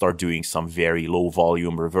so they start doing some very low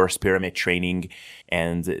volume reverse pyramid training,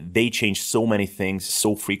 and they change so many things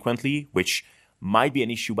so frequently, which might be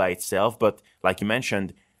an issue by itself, but like you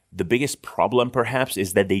mentioned, the biggest problem perhaps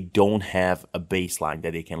is that they don't have a baseline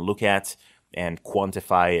that they can look at and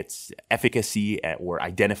quantify its efficacy or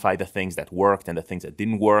identify the things that worked and the things that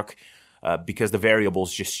didn't work, because the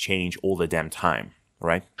variables just change all the damn time.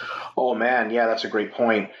 Right? Oh man, yeah, that's a great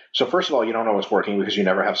point. So first of all, you don't know what's working because you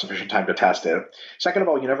never have sufficient time to test it. Second of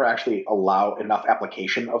all, you never actually allow enough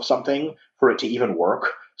application of something for it to even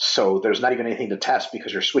work. So there's not even anything to test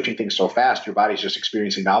because you're switching things so fast. Your body's just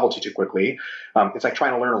experiencing novelty too quickly. It's like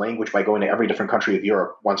trying to learn a language by going to every different country of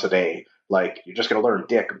Europe once a day. Like you're just going to learn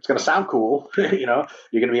dick. It's going to sound cool. You're going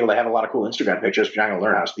to be able to have a lot of cool Instagram pictures, but you're not going to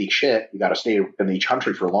learn how to speak shit. You got to stay in each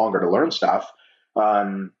country for longer to learn stuff.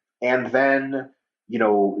 And then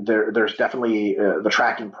there's definitely the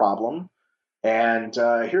tracking problem. And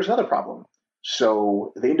here's another problem.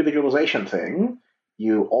 So the individualization thing,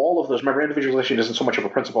 remember, individualization isn't so much of a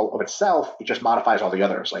principle of itself, it just modifies all the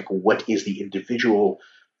others. Like, what is the individual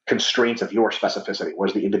constraints of your specificity? What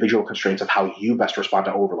is the individual constraints of how you best respond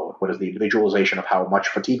to overload? What is the individualization of how much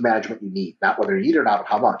fatigue management you need? Not whether you need it or not, but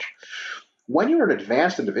how much. When you're an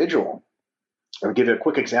advanced individual, I'll give you a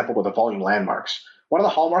quick example with the volume landmarks. One of the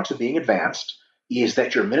hallmarks of being advanced is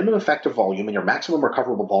that your minimum effective volume and your maximum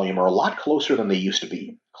recoverable volume are a lot closer than they used to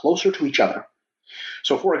be, closer to each other.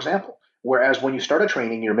 So for example, whereas when you started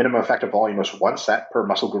training, your minimum effective volume was 1 set per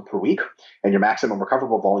muscle group per week, and your maximum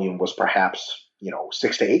recoverable volume was perhaps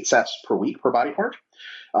 6 to 8 sets per week per body part.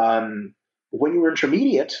 When you were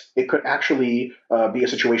intermediate, it could actually be a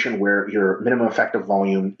situation where your minimum effective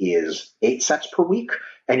volume is 8 sets per week,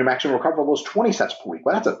 and your maximum recoverable is 20 sets per week.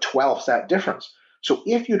 Well, that's a 12 set difference. So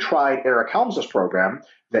if you tried Eric Helms' program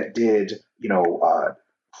that did,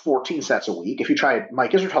 14 sets a week, if you tried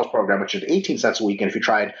Mike Israetel's program, which did 18 sets a week, and if you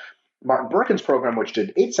tried Martin Berkhan's program, which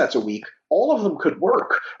did 8 sets a week, all of them could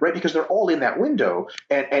work, right? Because they're all in that window.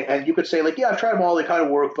 And you could say, like, yeah, I've tried them all. They kind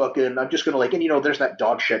of work. Fucking, I'm just going to there's that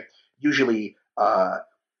dog shit, usually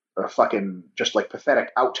fucking just like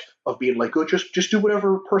pathetic out of being like, oh, just do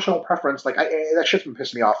whatever personal preference. Like that shit's been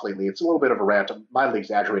pissing me off lately. It's a little bit of a rant. I'm mildly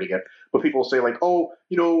exaggerating it, but people say like, oh,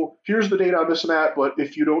 here's the data on this and that, but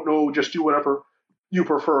if you don't know, just do whatever you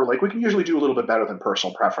prefer. Like we can usually do a little bit better than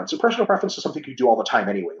personal preference. And personal preference is something you do all the time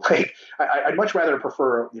anyway. Like I'd much rather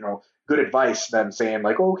prefer, good advice than saying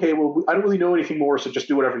like, oh, okay, well, I don't really know anything more, so just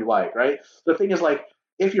do whatever you like, right? The thing is like,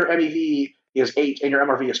 if your MEV is 8 and your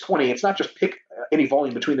MRV is 20, it's not just pick any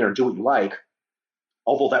volume between there and do what you like,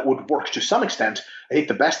 although that would work to some extent. I think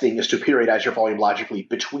the best thing is to periodize your volume logically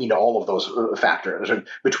between all of those factors, and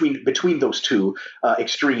between those two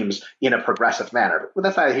extremes in a progressive manner. But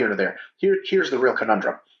that's neither here nor there. Here's the real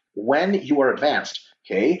conundrum. When you are advanced,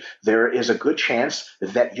 okay, there is a good chance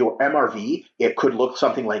that your MRV, it could look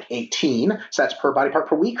something like 18 sets per body part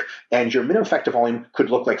per week, and your minimum effective volume could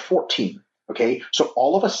look like 14. Okay, so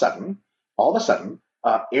all of a sudden,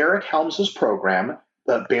 Eric Helms' program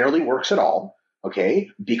barely works at all, okay,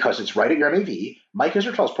 because it's right at your MAV. Mike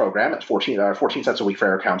Israetel's program at 14 sets a week for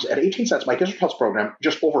Eric Helms. At 18 sets, Mike Israetel's program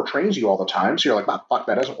just overtrains you all the time, so you're like, oh, fuck,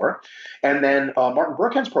 that doesn't work. And then Martin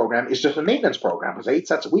Berkhan's program is just a maintenance program. It's 8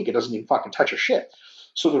 sets a week. It doesn't even fucking touch a shit.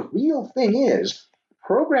 So the real thing is,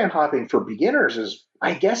 program hopping for beginners is,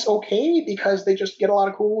 I guess, okay, because they just get a lot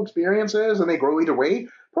of cool experiences and they grow either way.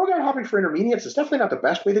 Program hopping for intermediates is definitely not the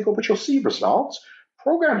best way to go, but you'll see results.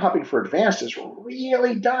 Program hopping for advanced is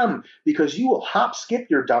really dumb because you will hop skip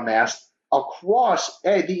your dumbass across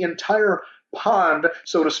the entire pond,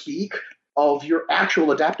 so to speak, of your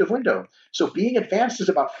actual adaptive window. So being advanced is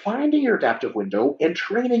about finding your adaptive window and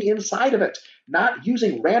training inside of it, not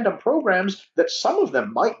using random programs that some of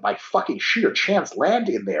them might by fucking sheer chance land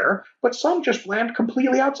in there, but some just land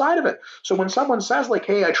completely outside of it. So when someone says like,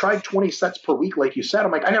 hey, I tried 20 sets per week like you said,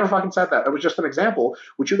 I'm like, I never fucking said that. That was just an example.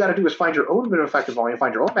 What you got to do is find your own minimum effective volume,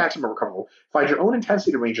 find your own maximum recoverable, find your own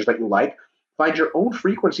intensity ranges that you like, find your own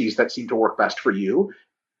frequencies that seem to work best for you,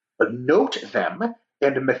 note them,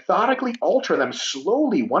 and methodically alter them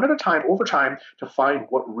slowly, one at a time, over time, to find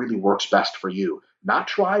what really works best for you. Not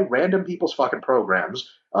try random people's fucking programs.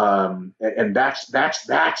 And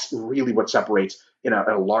that's really what separates, in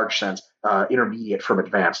a large sense, intermediate from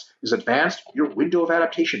advanced. Is advanced, your window of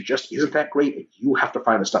adaptation just isn't that great, and you have to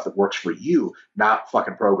find the stuff that works for you, not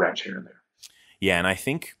fucking programs here and there. Yeah, and I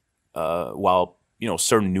think while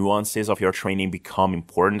certain nuances of your training become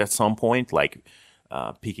important at some point, like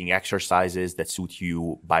picking exercises that suit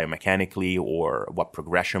you biomechanically or what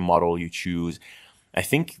progression model you choose, I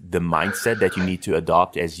think the mindset that you need to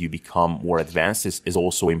adopt as you become more advanced is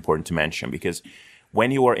also important to mention, because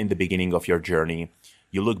when you are in the beginning of your journey,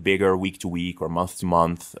 you look bigger week to week or month to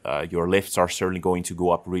month. Your lifts are certainly going to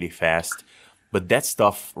go up really fast, but that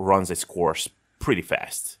stuff runs its course pretty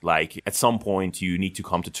fast. Like at some point, you need to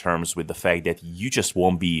come to terms with the fact that you just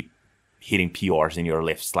won't be hitting PRs in your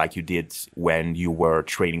lifts like you did when you were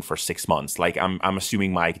training for 6 months. Like I'm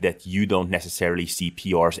assuming, Mike, that you don't necessarily see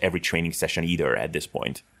PRs every training session either at this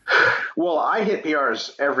point. Well, I hit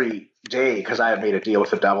PRs every day because I had made a deal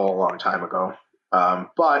with the devil a long time ago.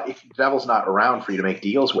 But if the devil's not around for you to make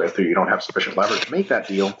deals with, or you don't have sufficient leverage to make that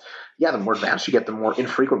deal, yeah, the more advanced you get, the more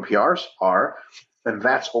infrequent PRs are, and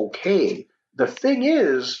that's okay. The thing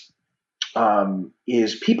is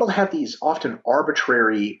people have these often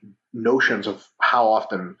arbitrary notions of how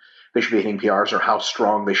often they should be hitting PRs or how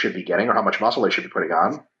strong they should be getting or how much muscle they should be putting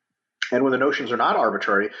on. And when the notions are not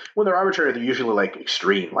arbitrary, when they're arbitrary, they're usually like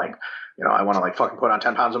extreme. Like, I want to like fucking put on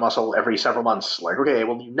 10 pounds of muscle every several months. Like, okay,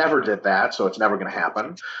 well, you never did that, so it's never going to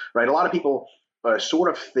happen, right? A lot of people sort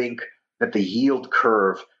of think that the yield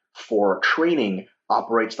curve for training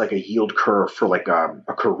operates like a yield curve for like a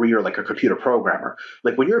career, like a computer programmer.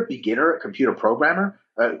 Like when you're a beginner computer programming,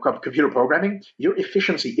 your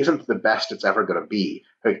efficiency isn't the best it's ever going to be.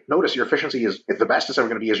 Like, notice your efficiency is the best it's ever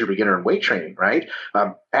going to be as your beginner in weight training, right?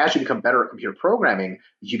 As you become better at computer programming,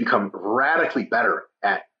 you become radically better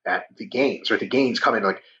at the gains, right? The gains come in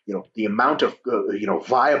like, the amount of,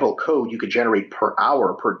 viable code you could generate per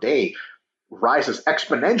hour, per day rises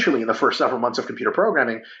exponentially in the first several months of computer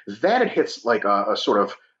programming. Then it hits like a sort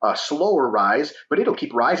of a slower rise, but it'll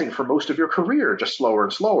keep rising for most of your career, just slower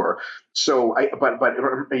and slower. So,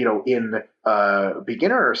 in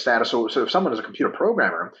beginner status, so if someone is a computer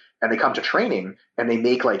programmer and they come to training and they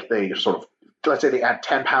make like let's say they add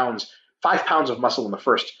 10 pounds, 5 pounds of muscle in the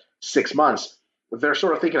first 6 months, they're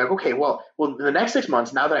sort of thinking like, okay, well, in the next 6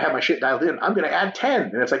 months, now that I have my shit dialed in, I'm going to add 10.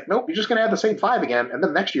 And it's like, nope, you're just going to add the same 5 again. And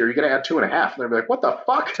then next year, you're going to add 2.5. And they're like, what the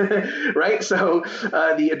fuck? Right? So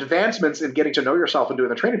the advancements in getting to know yourself and doing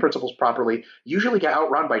the training principles properly usually get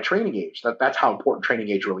outrun by training age. That's how important training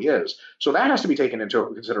age really is. So that has to be taken into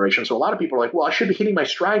consideration. So a lot of people are like, well, I should be hitting my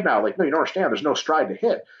stride now. Like, no, you don't understand. There's no stride to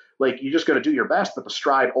hit. Like, you just got to do your best, but the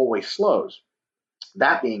stride always slows.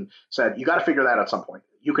 That being said, you got to figure that out at some point.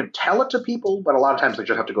 You can tell it to people, but a lot of times they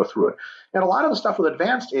just have to go through it. And a lot of the stuff with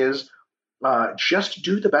advanced is just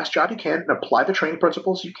do the best job you can and apply the training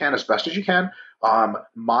principles you can as best as you can.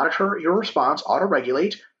 Monitor your response,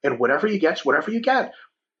 auto-regulate, and whatever you get is whatever you get.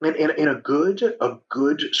 And in a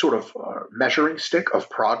good sort of measuring stick of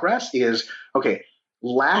progress is, okay,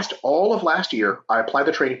 all of last year, I applied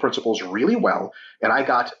the training principles really well, and I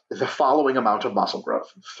got the following amount of muscle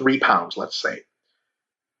growth, 3 pounds, let's say.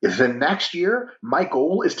 The next year, my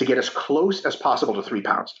goal is to get as close as possible to 3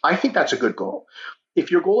 pounds. I think that's a good goal. If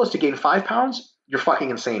your goal is to gain 5 pounds, you're fucking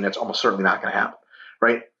insane. It's almost certainly not going to happen,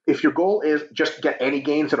 right? If your goal is just to get any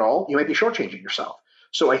gains at all, you might be shortchanging yourself.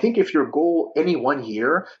 So I think if your goal any one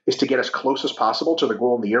year is to get as close as possible to the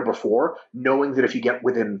goal in the year before, knowing that if you get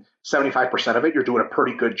within 75% of it, you're doing a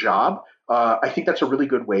pretty good job, I think that's a really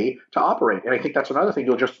good way to operate. And I think that's another thing.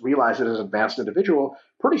 You'll just realize that as an advanced individual,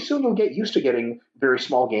 pretty soon you'll get used to getting very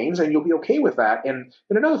small gains and you'll be okay with that. And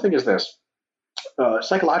another thing is this.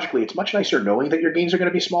 Psychologically, it's much nicer knowing that your gains are going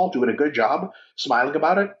to be small, doing a good job, smiling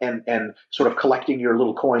about it, and sort of collecting your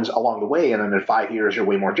little coins along the way. And then in 5 years, you're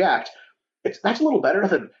way more jacked. That's a little better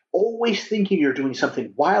than always thinking you're doing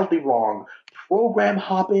something wildly wrong, program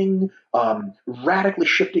hopping, radically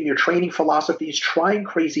shifting your training philosophies, trying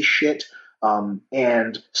crazy shit,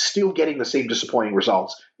 and still getting the same disappointing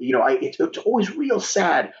results. It's always real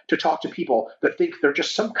sad to talk to people that think they're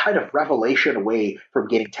just some kind of revelation away from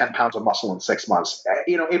getting 10 pounds of muscle in 6 months.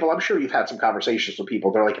 Abel, I'm sure you've had some conversations with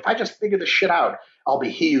people. They're like, if I just figure this shit out, I'll be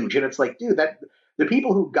huge. And it's like, dude, the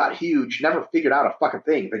people who got huge never figured out a fucking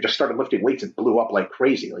thing. They just started lifting weights and blew up like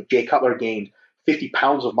crazy. Like Jay Cutler gained 50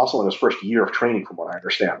 pounds of muscle in his first year of training, from what I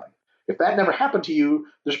understand. Like, if that never happened to you,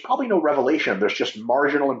 there's probably no revelation. There's just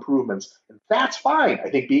marginal improvements, and that's fine. I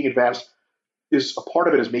think being advanced is a part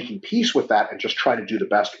of it is making peace with that and just trying to do the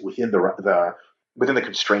best within the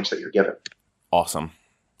constraints that you're given. Awesome,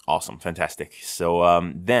 fantastic.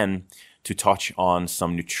 So then to touch on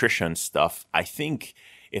some nutrition stuff, I think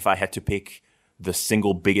if I had to pick the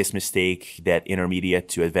single biggest mistake that intermediate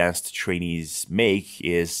to advanced trainees make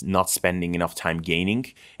is not spending enough time gaining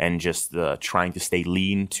and just trying to stay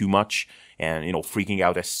lean too much and, freaking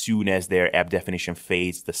out as soon as their ab definition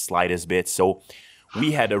fades the slightest bit. So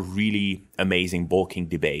we had a really amazing bulking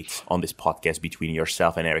debate on this podcast between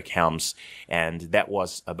yourself and Eric Helms, and that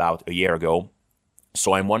was about a year ago.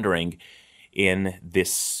 So I'm wondering in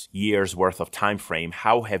this year's worth of time frame,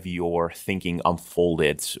 how have your thinking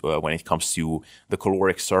unfolded when it comes to the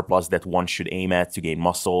caloric surplus that one should aim at to gain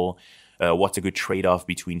muscle? What's a good trade-off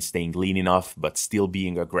between staying lean enough but still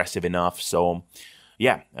being aggressive enough? So,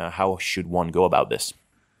 yeah, how should one go about this?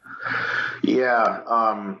 Yeah,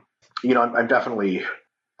 I'm definitely.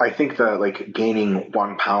 I think that like gaining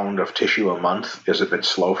 1 pound of tissue a month is a bit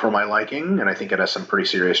slow for my liking, and I think it has some pretty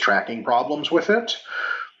serious tracking problems with it.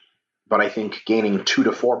 But I think gaining 2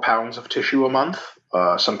 to 4 pounds of tissue a month,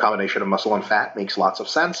 some combination of muscle and fat, makes lots of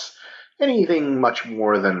sense. Anything much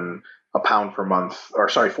more than a pound per month, or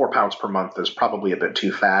sorry, 4 pounds per month, is probably a bit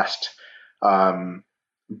too fast. Um,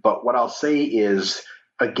 but what I'll say is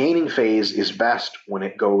a gaining phase is best when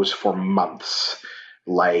it goes for months.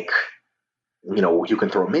 Like, you can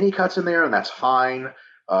throw mini cuts in there and that's fine.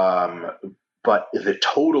 Um, but the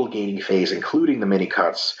total gaining phase, including the mini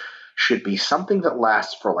cuts, should be something that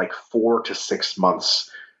lasts for like 4 to 6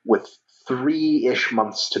 months, with 3-ish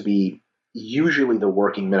months to be usually the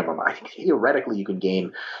working minimum. I think theoretically you can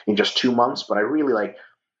gain in just 2 months, but I really like,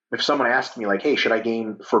 if someone asked me like, hey, should I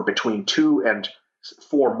gain for between 2 and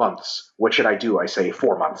 4 months? What should I do? I say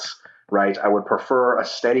 4 months, right? I would prefer a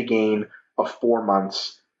steady gain of 4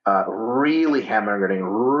 months, really hammering,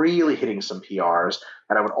 really hitting some PRs.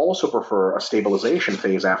 And I would also prefer a stabilization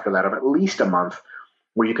phase after that of at least a month,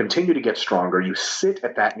 where you continue to get stronger. You sit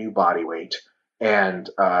at that new body weight, and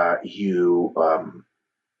you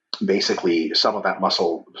basically, some of that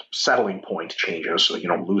muscle settling point changes so that you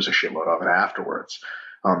don't lose a shitload of it afterwards.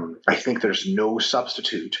 I think there's no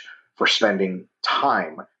substitute for spending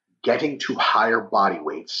time getting to higher body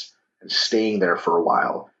weights and staying there for a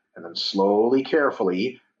while, and then slowly,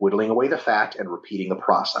 carefully whittling away the fat and repeating the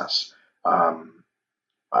process.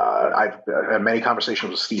 I've had many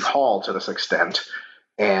conversations with Steve Hall to this extent,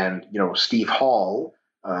 and Steve Hall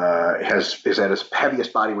is at his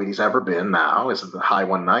heaviest body weight he's ever been now, is in the high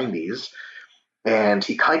 190s, and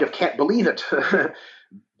he kind of can't believe it.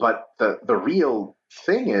 But the real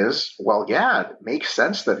thing is, well, yeah, it makes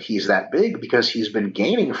sense that he's that big because he's been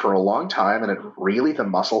gaining for a long time, and the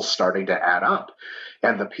muscle's starting to add up.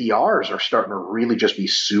 And the PRs are starting to really just be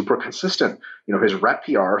super consistent. His rep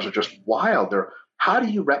PRs are just wild. How do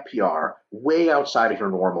you rep PR way outside of your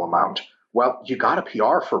normal amount? Well, you got a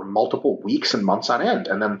PR for multiple weeks and months on end.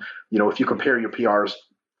 And then, if you compare your PRs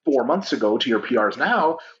 4 months ago to your PRs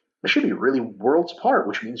now, it should be really worlds apart,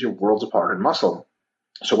 which means you're worlds apart in muscle.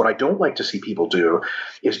 So what I don't like to see people do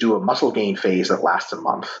is do a muscle gain phase that lasts a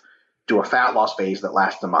month, do a fat loss phase that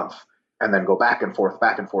lasts a month, and then go back and forth,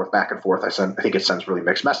 back and forth, back and forth. I think it sends really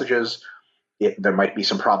mixed messages. There might be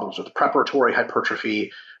some problems with preparatory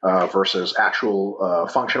hypertrophy versus actual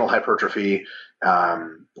functional hypertrophy,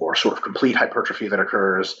 or sort of complete hypertrophy that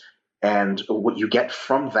occurs. And what you get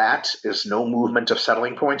from that is no movement of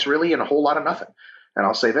settling points, really, and a whole lot of nothing. And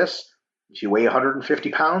I'll say this: if you weigh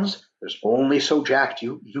 150 pounds, there's only so jacked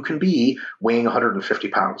you can be weighing 150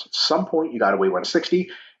 pounds. At some point, you got to weigh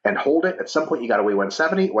 160 and hold it. At some point, you got to weigh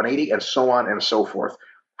 170, 180, and so on and so forth.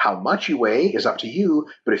 How much you weigh is up to you,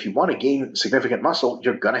 but if you want to gain significant muscle,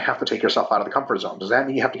 you're going to have to take yourself out of the comfort zone. Does that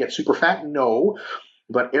mean you have to get super fat? No.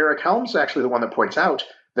 But Eric Helms is actually the one that points out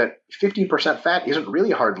that 15% fat isn't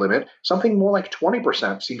really a hard limit. Something more like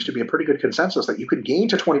 20% seems to be a pretty good consensus, that you can gain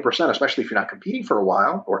to 20%, especially if you're not competing for a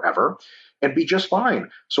while or ever, and be just fine.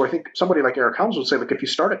 So I think somebody like Eric Helms would say, look, if you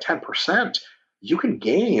start at 10%, you can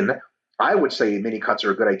gain. I would say mini cuts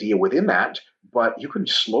are a good idea within that, but you can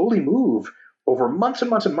slowly move over months and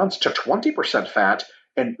months and months to 20% fat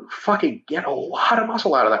and fucking get a lot of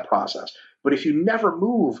muscle out of that process. But if you never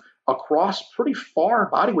move across pretty far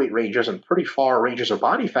body weight ranges and pretty far ranges of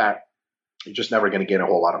body fat, you're just never going to gain a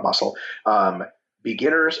whole lot of muscle.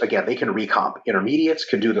 Beginners, again, they can recomp. Intermediates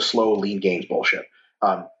can do the slow lean gains bullshit.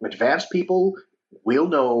 Advanced people will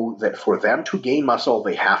know that for them to gain muscle,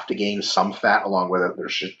 they have to gain some fat along with it.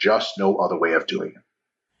 There's just no other way of doing it.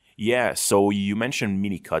 Yeah, so you mentioned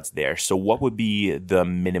mini cuts there. So what would be the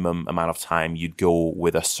minimum amount of time you'd go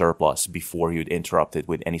with a surplus before you'd interrupt it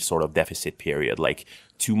with any sort of deficit period? Like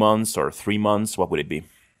 2 months or 3 months? What would it be?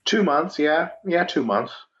 2 months, yeah. Yeah, 2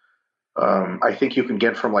 months. I think you can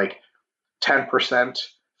get from like 10%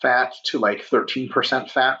 fat to like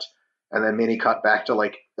 13% fat, and then mini cut back to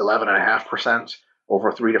like 11.5%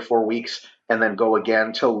 over 3 to 4 weeks, and then go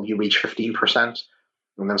again till you reach 15%.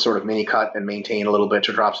 And then sort of mini cut and maintain a little bit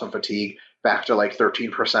to drop some fatigue back to like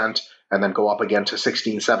 13%, and then go up again to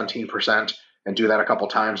 16, 17%, and do that a couple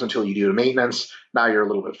times until you do maintenance. Now you're a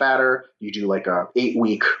little bit fatter. You do like a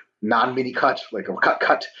 8-week non-mini cut, like a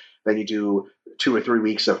cut. Then you do 2 or 3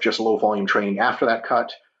 weeks of just low volume training after that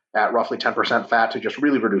cut. at roughly 10% fat to just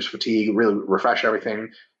really reduce fatigue, really refresh everything,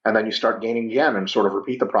 and then you start gaining again and sort of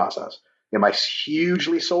repeat the process. Am I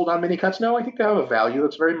hugely sold on mini cuts? No, I think they have a value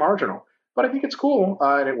that's very marginal, but I think it's cool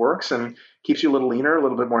and it works and keeps you a little leaner, a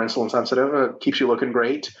little bit more insulin sensitive. It keeps you looking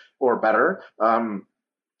great or better.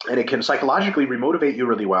 And it can psychologically remotivate you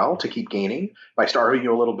really well to keep gaining by starving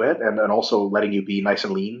you a little bit and also letting you be nice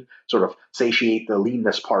and lean, sort of satiate the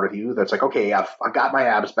leanness part of you that's like, okay, I've got my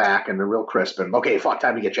abs back and they're real crisp and okay, fuck,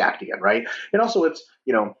 time to get jacked again, right? And also it's,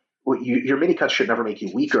 your mini cuts should never make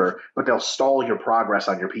you weaker, but they'll stall your progress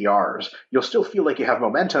on your PRs. You'll still feel like you have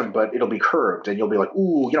momentum, but it'll be curved and you'll be like,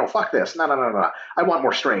 ooh, fuck this. No, no, no, no. I want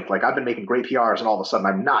more strength. Like I've been making great PRs and all of a sudden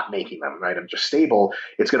I'm not making them, right? I'm just stable.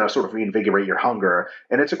 It's going to sort of reinvigorate your hunger.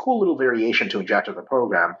 And it's a cool little variation to inject in the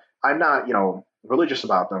program. I'm not, religious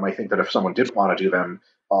about them. I think that if someone did want to do them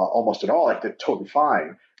almost at all, I think totally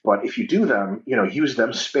fine. But if you do them, use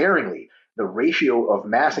them sparingly. The ratio of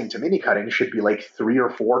massing to mini cutting should be like 3 or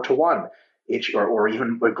 4 to 1, or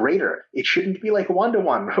even greater. It shouldn't be like 1 to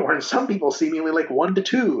 1, or in some people seemingly like 1 to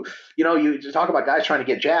 2. You talk about guys trying to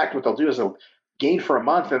get jacked. What they'll do is they'll gain for a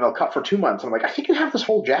month and they'll cut for 2 months. And I'm like, I think you have this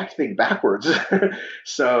whole jacked thing backwards.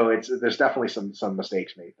 So there's definitely some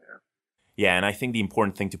mistakes made there. Yeah, and I think the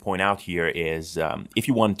important thing to point out here is if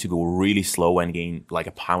you want to go really slow and gain like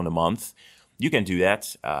a pound a month, you can do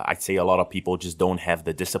that. I'd say a lot of people just don't have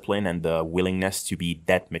the discipline and the willingness to be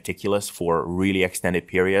that meticulous for really extended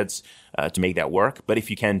periods to make that work. But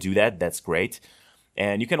if you can do that, that's great.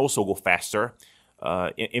 And you can also go faster.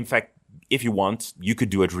 In fact, if you want, you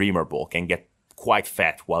could do a dreamer bulk and get quite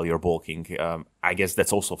fat while you're bulking. I guess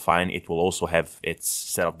that's also fine. It will also have its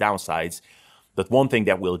set of downsides. But one thing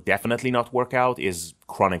that will definitely not work out is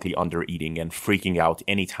chronically undereating and freaking out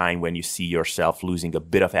anytime when you see yourself losing a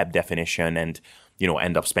bit of ab definition and,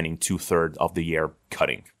 end up spending 2/3 of the year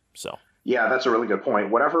cutting. So. Yeah, that's a really good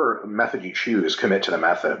point. Whatever method you choose, commit to the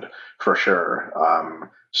method for sure.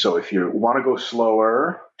 So if you want to go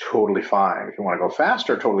slower, totally fine. If you want to go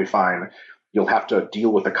faster, totally fine. You'll have to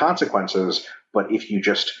deal with the consequences. But if you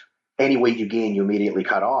just, any weight you gain, you immediately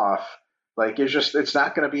cut off, it's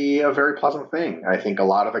not going to be a very pleasant thing. I think a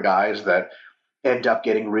lot of the guys that end up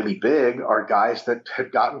getting really big are guys that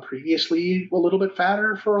had gotten previously a little bit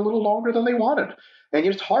fatter for a little longer than they wanted. And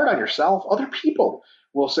it's hard on yourself. Other people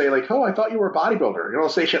will say like, oh, I thought you were a bodybuilder. They'll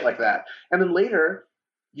say shit like that. And then later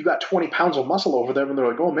you got 20 pounds of muscle over them and they're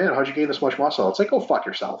like, oh man, how'd you gain this much muscle? It's like, go fuck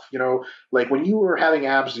yourself. Like when you were having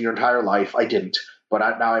abs your entire life, I didn't, but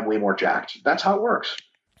now I'm way more jacked. That's how it works.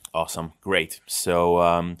 Awesome. Great.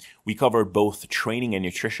 So we covered both training and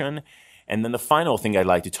nutrition. And then the final thing I'd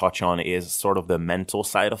like to touch on is sort of the mental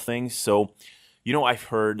side of things. So, I've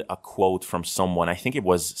heard a quote from someone, I think it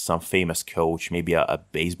was some famous coach, maybe a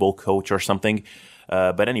baseball coach or something.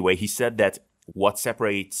 But anyway, he said that what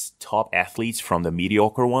separates top athletes from the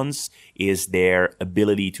mediocre ones is their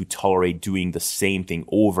ability to tolerate doing the same thing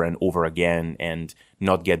over and over again and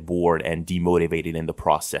not get bored and demotivated in the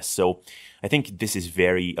process. So I think this is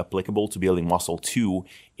very applicable to building muscle too,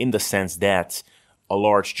 in the sense that a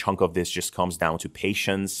large chunk of this just comes down to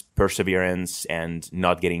patience, perseverance, and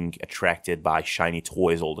not getting attracted by shiny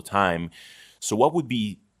toys all the time. So what would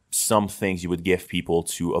be some things you would give people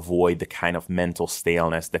to avoid the kind of mental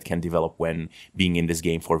staleness that can develop when being in this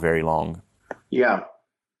game for very long? Yeah.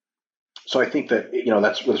 So I think that,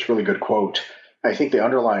 that's a really good quote. I think the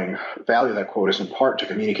underlying value of that quote is in part to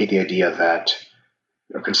communicate the idea that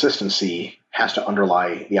consistency has to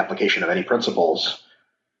underlie the application of any principles.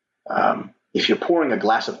 If you're pouring a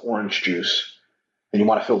glass of orange juice and you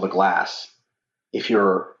want to fill the glass, if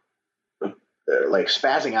you're like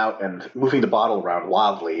spazzing out and moving the bottle around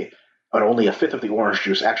wildly, but only a fifth of the orange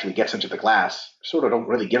juice actually gets into the glass, sort of don't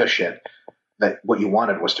really give a shit that what you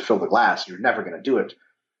wanted was to fill the glass. You're never going to do it.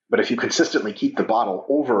 But if you consistently keep the bottle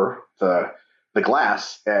over the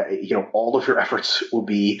glass, all of your efforts will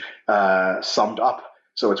be summed up.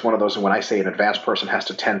 So it's one of those, when I say an advanced person has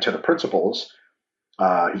to tend to the principles,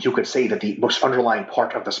 you could say that the most underlying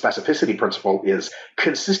part of the specificity principle is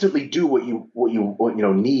consistently do what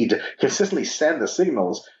you need, consistently send the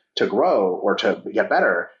signals to grow or to get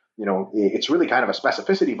better. It's really kind of a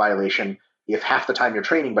specificity violation if half the time you're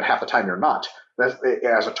training, but half the time you're not.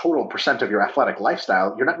 As a total percent of your athletic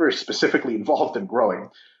lifestyle, you're not very specifically involved in growing.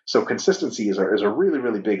 So consistency is a really,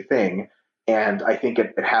 really big thing. And I think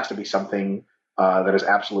it has to be something that is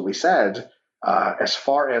absolutely said. As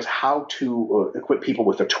far as how to equip people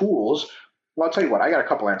with the tools, well, I'll tell you what, I got a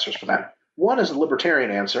couple answers for that. One is a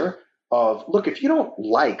libertarian answer of, look, if you don't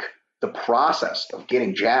like the process of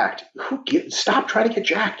getting jacked, stop trying to get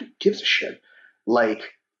jacked. Who gives a shit? Like,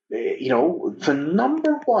 The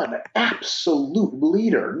number one absolute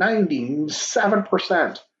leader,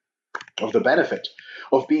 97% of the benefit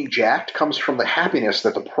of being jacked comes from the happiness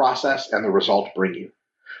that the process and the result bring you.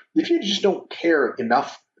 If you just don't care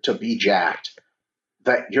enough to be jacked,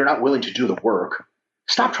 that you're not willing to do the work,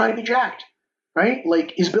 stop trying to be jacked, right?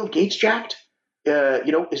 Like, is Bill Gates jacked?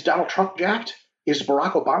 Is Donald Trump jacked? Is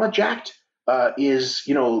Barack Obama jacked? Is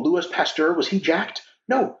Louis Pasteur, was he jacked?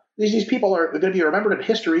 No. These people are going to be remembered in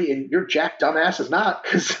history, and your jacked dumbass is not,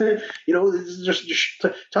 because this is just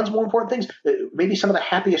tons more important things. Maybe some of the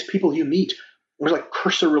happiest people you meet we're like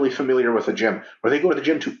cursorily familiar with the gym, where they go to the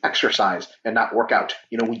gym to exercise and not work out.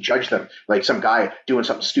 We judge them like some guy doing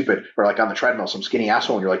something stupid, or like on the treadmill, some skinny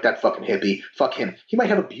asshole, and you're like, that fucking hippie, fuck him. He might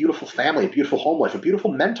have a beautiful family, a beautiful home life, a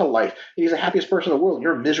beautiful mental life, and he's the happiest person in the world. And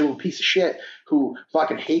you're a miserable piece of shit who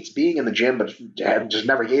fucking hates being in the gym, but just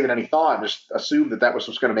never gave it any thought and just assumed that was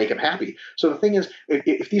what's going to make him happy. So the thing is,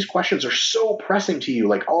 if these questions are so pressing to you,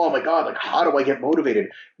 like, oh my God, like, how do I get motivated?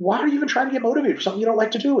 Why are you even trying to get motivated for something you don't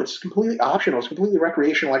like to do? It's completely optional. It's completely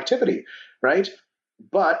recreational activity, right?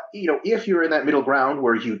 But, if you're in that middle ground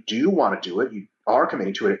where you do want to do it, you are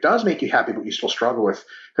committing to it, it does make you happy, but you still struggle with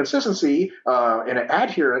consistency and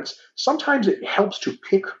adherence, sometimes it helps to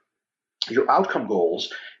pick your outcome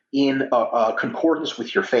goals in concordance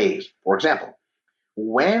with your phase. For example,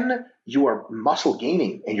 when you are muscle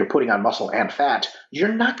gaining and you're putting on muscle and fat,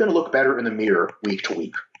 you're not going to look better in the mirror week to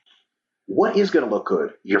week. What is going to look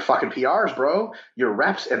good? Your fucking PRs, bro. Your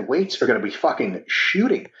reps and weights are going to be fucking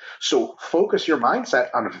shooting. So focus your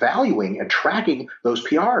mindset on valuing and tracking those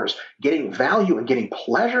PRs, getting value and getting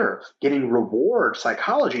pleasure, getting reward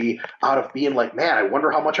psychology out of being like, man, I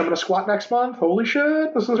wonder how much I'm going to squat next month. Holy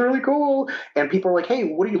shit, this is really cool. And people are like, hey,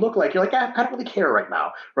 what do you look like? You're like, I don't really care right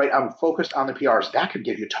now, right? I'm focused on the PRs. That could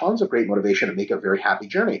give you tons of great motivation and make a very happy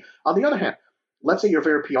journey. On the other hand, let's say you're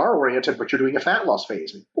very PR oriented, but you're doing a fat loss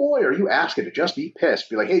phase. And boy, are you asking to just be pissed.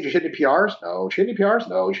 Be like, hey, did you hit any PRs? No. Did you hit any PRs?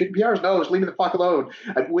 No. Did you hit any PRs? No. Just leave me the fuck alone.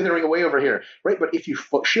 I'm withering away over here. Right? But if you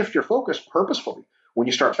shift your focus purposefully when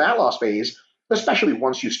you start fat loss phase, especially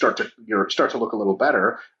once you start to look a little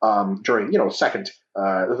better during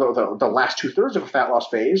the last 2/3 of a fat loss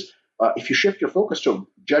phase. If you shift your focus to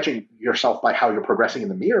judging yourself by how you're progressing in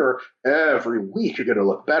the mirror, every week you're going to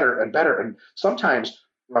look better and better. And sometimes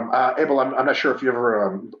Abel, I'm not sure if you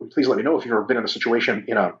ever, please let me know if you've ever been in a situation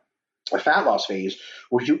in a fat loss phase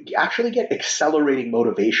where you actually get accelerating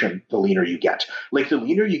motivation the leaner you get. Like, the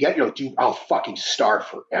leaner you get, you're like, dude, I'll fucking starve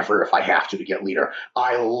forever if I have to get leaner.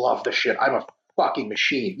 I love the shit. I'm a fucking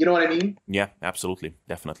machine. You know what I mean? Yeah, absolutely.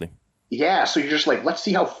 Definitely. Yeah, so you're just like, let's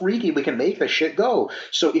see how freaky we can make this shit go.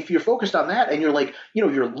 So if you're focused on that and you're like,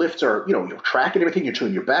 your lifts are, you're tracking everything, you're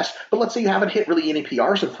doing your best, but let's say you haven't hit really any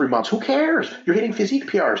PRs in 3 months, who cares? You're hitting physique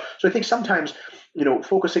PRs. So I think sometimes,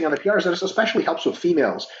 focusing on the PRs, and this especially helps with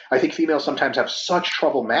females. I think females sometimes have such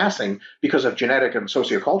trouble massing because of genetic and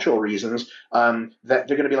sociocultural reasons that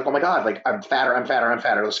they're going to be like, oh my God, like, I'm fatter.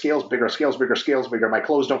 The scale's bigger. My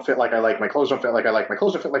clothes don't fit like I like. My clothes don't fit like I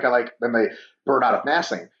like. Then they burn out of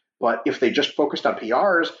massing. But if they just focused on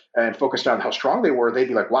PRs and focused on how strong they were, they'd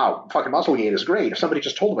be like, wow, fucking muscle gain is great. If somebody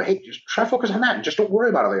just told them, hey, just try to focus on that and just don't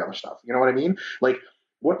worry about all the other stuff. You know what I mean? Like,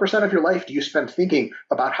 what percent of your life do you spend thinking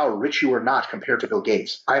about how rich you are not compared to Bill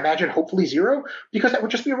Gates? I imagine hopefully zero, because that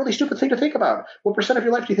would just be a really stupid thing to think about. What percent of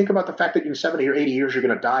your life do you think about the fact that in 70 or 80 years you're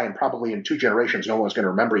going to die and probably in 2 generations no one's going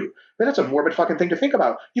to remember you? I mean, that's a morbid fucking thing to think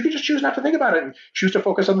about. You can just choose not to think about it and choose to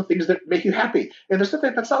focus on the things that make you happy. And that's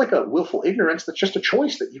not like a willful ignorance. That's just a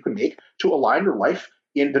choice that you can make to align your life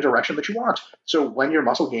in the direction that you want. So when you're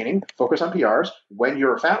muscle gaining, focus on PRs. When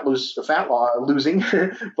you're losing,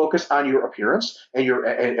 focus on your appearance and your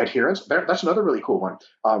adherence. That's another really cool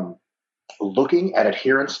one. Looking at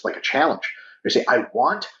adherence like a challenge. They say, I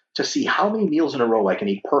want to see how many meals in a row I can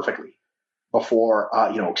eat perfectly before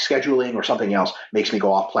scheduling or something else makes me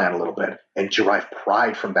go off plan a little bit and derive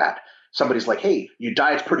pride from that. Somebody's like, hey, your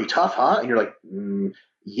diet's pretty tough, huh? And you're like,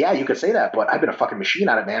 yeah, you could say that, but I've been a fucking machine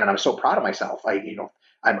at it, man, and I'm so proud of myself.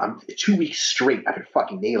 I'm 2 weeks straight. I've been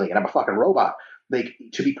fucking nailing it. I'm a fucking robot. Like,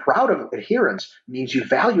 to be proud of adherence means you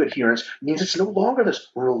value adherence, means it's no longer this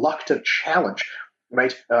reluctant challenge,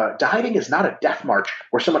 right? Dieting is not a death march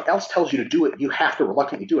where someone else tells you to do it. You have to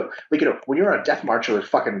reluctantly do it. Like, when you're on a death march or the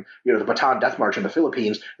fucking, the Bataan death march in the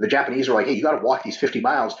Philippines, the Japanese are like, hey, you got to walk these 50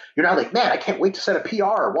 miles. You're not like, man, I can't wait to set a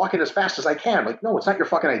PR walking as fast as I can. Like, no, it's not your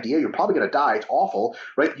fucking idea. You're probably going to die. It's awful,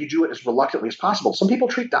 right? You do it as reluctantly as possible. Some people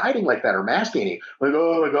treat dieting like that, or mass gaining. Like,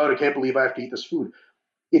 oh my God, I can't believe I have to eat this food.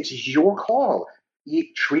 It's your call.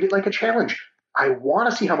 Treat it like a challenge. I want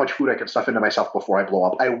to see how much food I can stuff into myself before I blow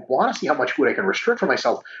up. I want to see how much food I can restrict for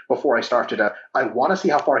myself before I starve to death. I want to see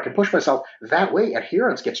how far I can push myself. That way,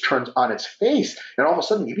 adherence gets turned on its face. And all of a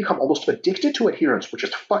sudden, you become almost addicted to adherence, which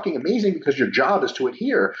is fucking amazing because your job is to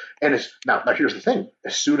adhere. And now here's the thing.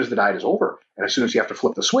 As soon as the diet is over, and as soon as you have to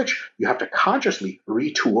flip the switch, you have to consciously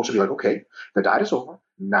retool to be like, okay, the diet is over.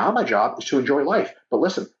 Now my job is to enjoy life. But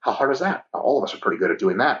listen, how hard is that? Now, all of us are pretty good at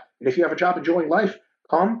doing that. And if you have a job enjoying life,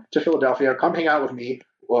 come to Philadelphia, come hang out with me.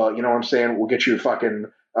 Well, you know what I'm saying? We'll get you fucking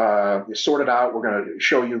sorted out. We're going to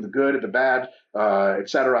show you the good, the bad,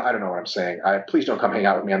 etc. I don't know what I'm saying. Please don't come hang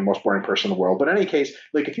out with me. I'm the most boring person in the world. But in any case,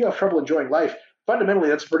 like if you have trouble enjoying life, fundamentally,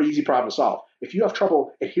 that's a pretty easy problem to solve. If you have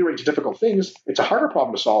trouble adhering to difficult things, it's a harder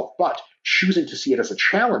problem to solve, but choosing to see it as a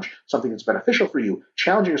challenge, something that's beneficial for you,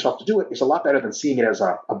 challenging yourself to do it is a lot better than seeing it as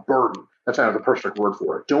a burden. That's kind of the perfect word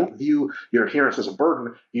for it. Don't view your adherence as a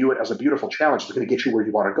burden. View it as a beautiful challenge that's going to get you where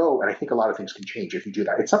you want to go. And I think a lot of things can change if you do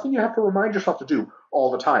that. It's something you have to remind yourself to do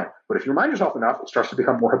all the time. But if you remind yourself enough, it starts to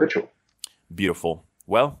become more habitual. Beautiful.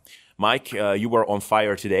 Well, Mike, you were on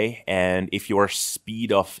fire today, and if your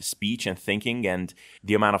speed of speech and thinking and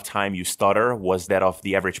the amount of time you stutter was that of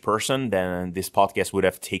the average person, then this podcast would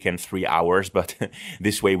have taken 3 hours, but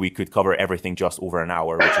this way we could cover everything just over an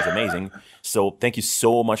hour, which is amazing. So thank you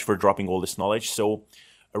so much for dropping all this knowledge. So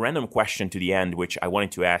a random question to the end, which I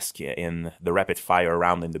wanted to ask in the rapid fire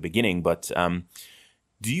round in the beginning, but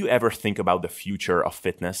do you ever think about the future of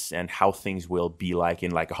fitness and how things will be like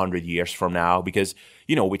in like 100 years from now? Because,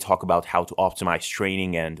 you know, we talk about how to optimize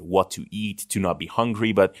training and what to eat to not be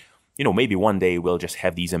hungry. But, you know, maybe one day we'll just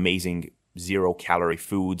have these amazing 0-calorie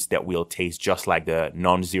foods that will taste just like the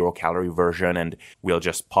non-zero calorie version. And we'll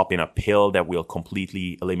just pop in a pill that will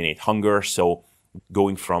completely eliminate hunger. So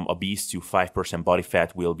going from obese to 5% body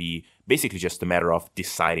fat will be basically just a matter of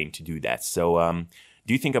deciding to do that. So,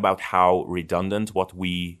 do you think about how redundant what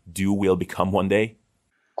we do will become one day?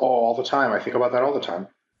 Oh, all the time. I think about that all the time.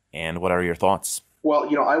 And what are your thoughts? Well,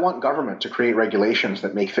 you know, I want government to create regulations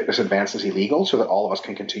that make fitness advances illegal so that all of us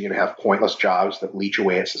can continue to have pointless jobs that leech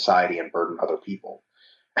away at society and burden other people.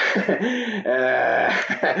 That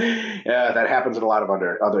happens in a lot of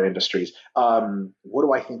other industries. What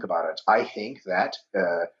do I think about it? I think that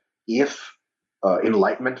if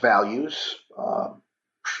enlightenment values,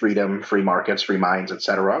 freedom, free markets, free minds,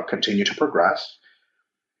 etc., continue to progress,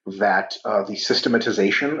 that the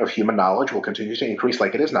systematization of human knowledge will continue to increase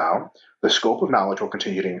like it is now, the scope of knowledge will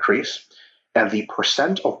continue to increase, and the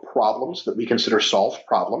percent of problems that we consider solved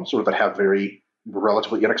problems or that have very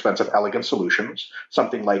relatively inexpensive, elegant solutions,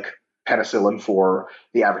 something like penicillin for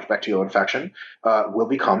the average bacterial infection, will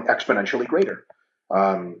become exponentially greater.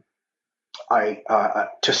 To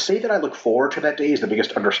say that I look forward to that day is the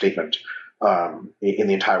biggest understatement in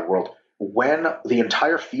the entire world. When the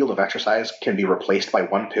entire field of exercise can be replaced by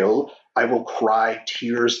one pill, I will cry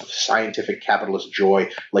tears of scientific capitalist joy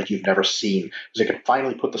like you've never seen, because I can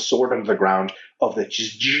finally put the sword under the ground of the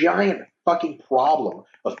just giant fucking problem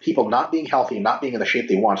of people not being healthy and not being in the shape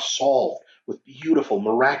they want solved with beautiful,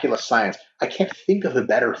 miraculous science. I can't think of a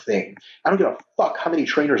better thing. I don't give a fuck how many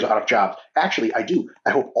trainers are out of jobs. Actually, I do. I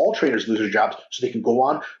hope all trainers lose their jobs so they can go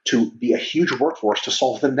on to be a huge workforce to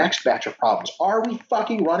solve the next batch of problems. Are we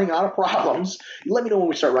fucking running out of problems? Let me know when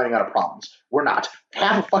we start running out of problems. We're not.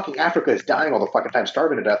 Half of fucking Africa is dying all the fucking time,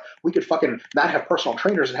 starving to death. We could fucking not have personal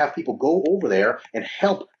trainers and have people go over there and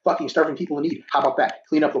help fucking starving people in need. How about that?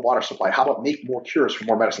 Clean up the water supply. How about make more cures for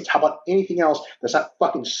more medicines? How about anything else that's not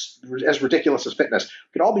fucking as ridiculous as fitness?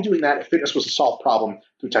 We could all be doing that if fitness was a solved problem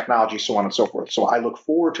through technology, so on and so forth. So I look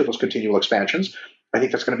forward to those continual expansions. I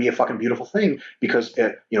think that's going to be a fucking beautiful thing because,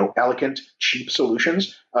 elegant, cheap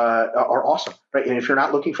solutions are awesome, right? And if you're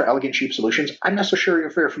not looking for elegant, cheap solutions, I'm not so sure you're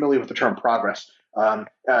very familiar with the term progress.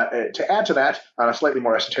 To add to that, on a slightly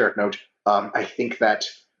more esoteric note, I think that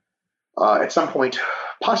at some point,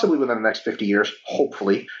 possibly within the next 50 years,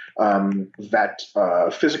 hopefully, that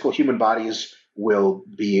physical human bodies will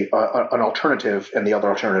be an alternative, and the other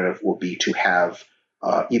alternative will be to have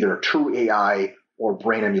either true AI or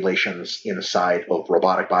brain emulations inside of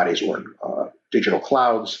robotic bodies or in digital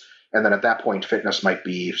clouds. And then at that point, fitness might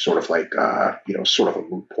be sort of like, sort of a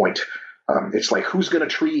moot point. It's like, who's going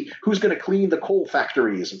to clean the coal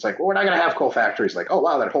factories? It's like, well, we're not going to have coal factories. Like, oh,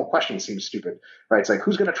 wow, that whole question seems stupid, right? It's like,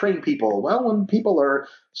 who's going to train people? Well, when people are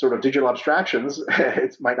sort of digital abstractions,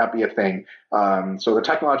 it might not be a thing. So the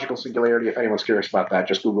technological singularity, if anyone's curious about that,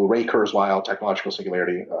 just Google Ray Kurzweil, technological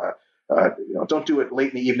singularity. Don't do it late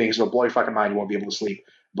in the evenings. It'll blow your fucking mind. You won't be able to sleep.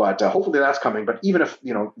 But hopefully that's coming. But even if,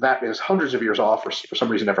 that is hundreds of years off or for some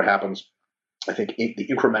reason never happens, I think the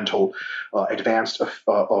incremental advance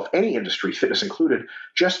of any industry, fitness included,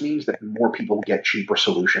 just means that more people get cheaper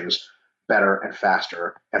solutions better and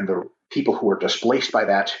faster. And the people who are displaced by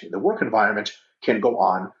that in the work environment can go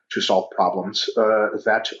on to solve problems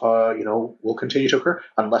that will continue to occur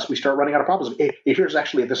unless we start running out of problems.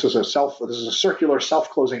 This is a circular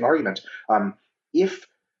self-closing argument. If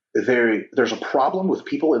there's a problem with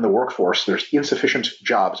people in the workforce, there's insufficient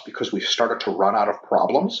jobs because we've started to run out of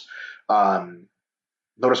problems.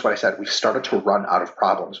 Notice what I said. We've started to run out of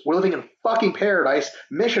problems. We're living in fucking paradise.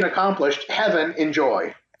 Mission accomplished. Heaven,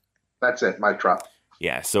 enjoy. That's it. Mic drop.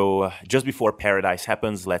 Yeah, so just before paradise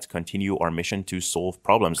happens, let's continue our mission to solve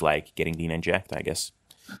problems like getting lean and jacked, I guess.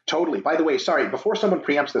 Totally. By the way, sorry, before someone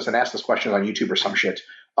preempts this and asks this question on YouTube or some shit,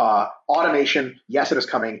 automation, yes, it is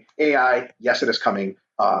coming. AI, yes, it is coming.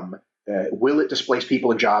 Will it displace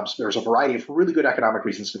people in jobs? There's a variety of really good economic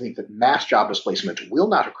reasons to think that mass job displacement will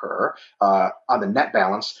not occur on the net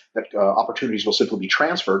balance, that opportunities will simply be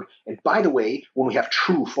transferred. And by the way, when we have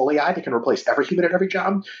true full AI that can replace every human at every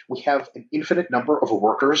job, we have an infinite number of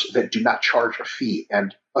workers that do not charge a fee.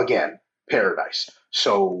 And again, paradise.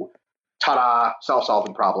 So ta-da,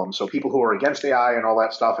 self-solving problem. So people who are against AI and all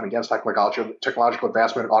that stuff and against technological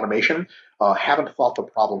advancement and automation haven't thought the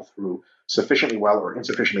problem through sufficiently well or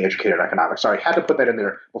insufficiently educated economics. Sorry, I had to put that in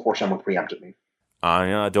there before someone preempted me.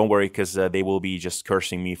 Don't worry, because they will be just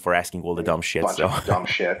cursing me for asking all the dumb shit. Bunch of dumb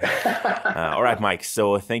shit. All right, Mike.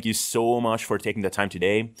 So thank you so much for taking the time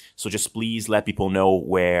today. So just please let people know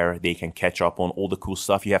where they can catch up on all the cool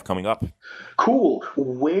stuff you have coming up. Cool.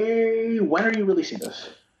 When are you releasing this?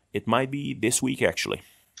 It might be this week, actually.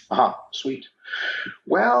 Sweet.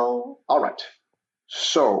 Well, all right.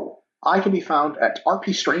 So I can be found at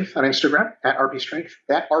RP Strength on Instagram, at RP Strength,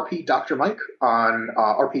 at RP Dr. Mike on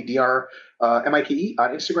RPDR MIKE on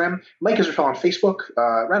Instagram, Mike Israetel on Facebook,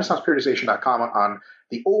 RenaissancePeriodization.com on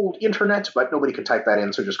the old internet, but nobody can type that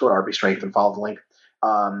in, so just go to RP Strength and follow the link.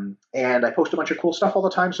 And I post a bunch of cool stuff all the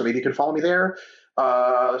time, so maybe you can follow me there. So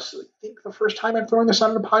I think the first time I'm throwing this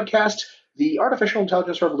on the podcast, the artificial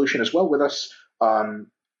intelligence revolution is well with us.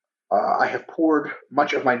 I have poured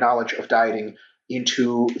much of my knowledge of dieting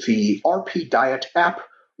into the RP Diet app,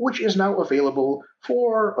 which is now available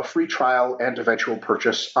for a free trial and eventual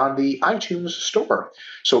purchase on the iTunes store.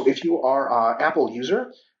 So if you are an Apple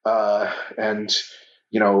user, and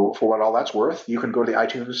for what all that's worth, you can go to the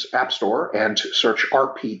iTunes App Store and search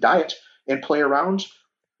RP Diet and play around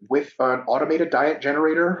with an automated diet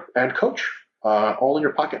generator and coach all in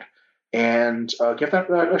your pocket. And give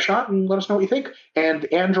that a shot and let us know what you think. And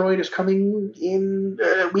Android is coming in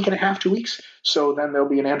a week and a half, 2 weeks. So then there'll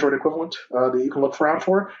be an Android equivalent that you can look around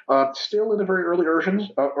for. Still in the very early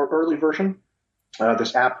version.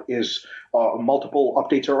 This app is multiple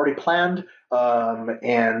updates are already planned,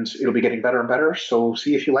 and it'll be getting better and better. So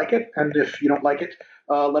see if you like it. And if you don't like it,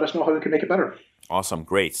 let us know how we can make it better. Awesome.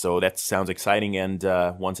 Great. So that sounds exciting. And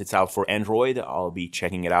once it's out for Android, I'll be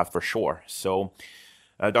checking it out for sure. So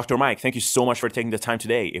Dr. Mike, thank you so much for taking the time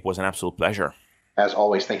today. It was an absolute pleasure. As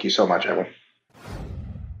always, thank you so much, Evan.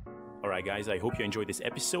 All right, guys, I hope you enjoyed this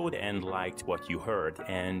episode and liked what you heard.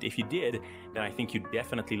 And if you did, then I think you'd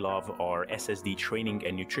definitely love our SSD training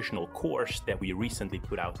and nutritional course that we recently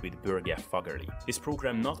put out with Børge Fagerli. This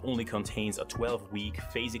program not only contains a 12-week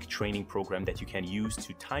phasic training program that you can use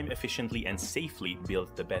to time efficiently and safely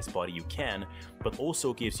build the best body you can, but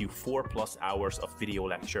also gives you 4+ hours of video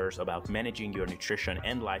lectures about managing your nutrition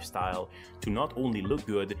and lifestyle to not only look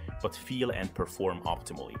good, but feel and perform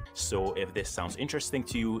optimally. So if this sounds interesting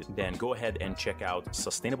to you, then go ahead and check out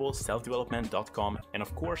sustainableselfdevelopment.com. And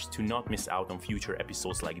of course, to not miss out on future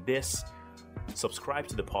episodes like this, subscribe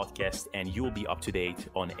to the podcast and you'll be up to date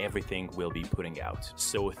on everything we'll be putting out.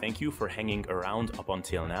 So thank you for hanging around up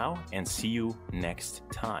until now and see you next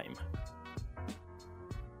time.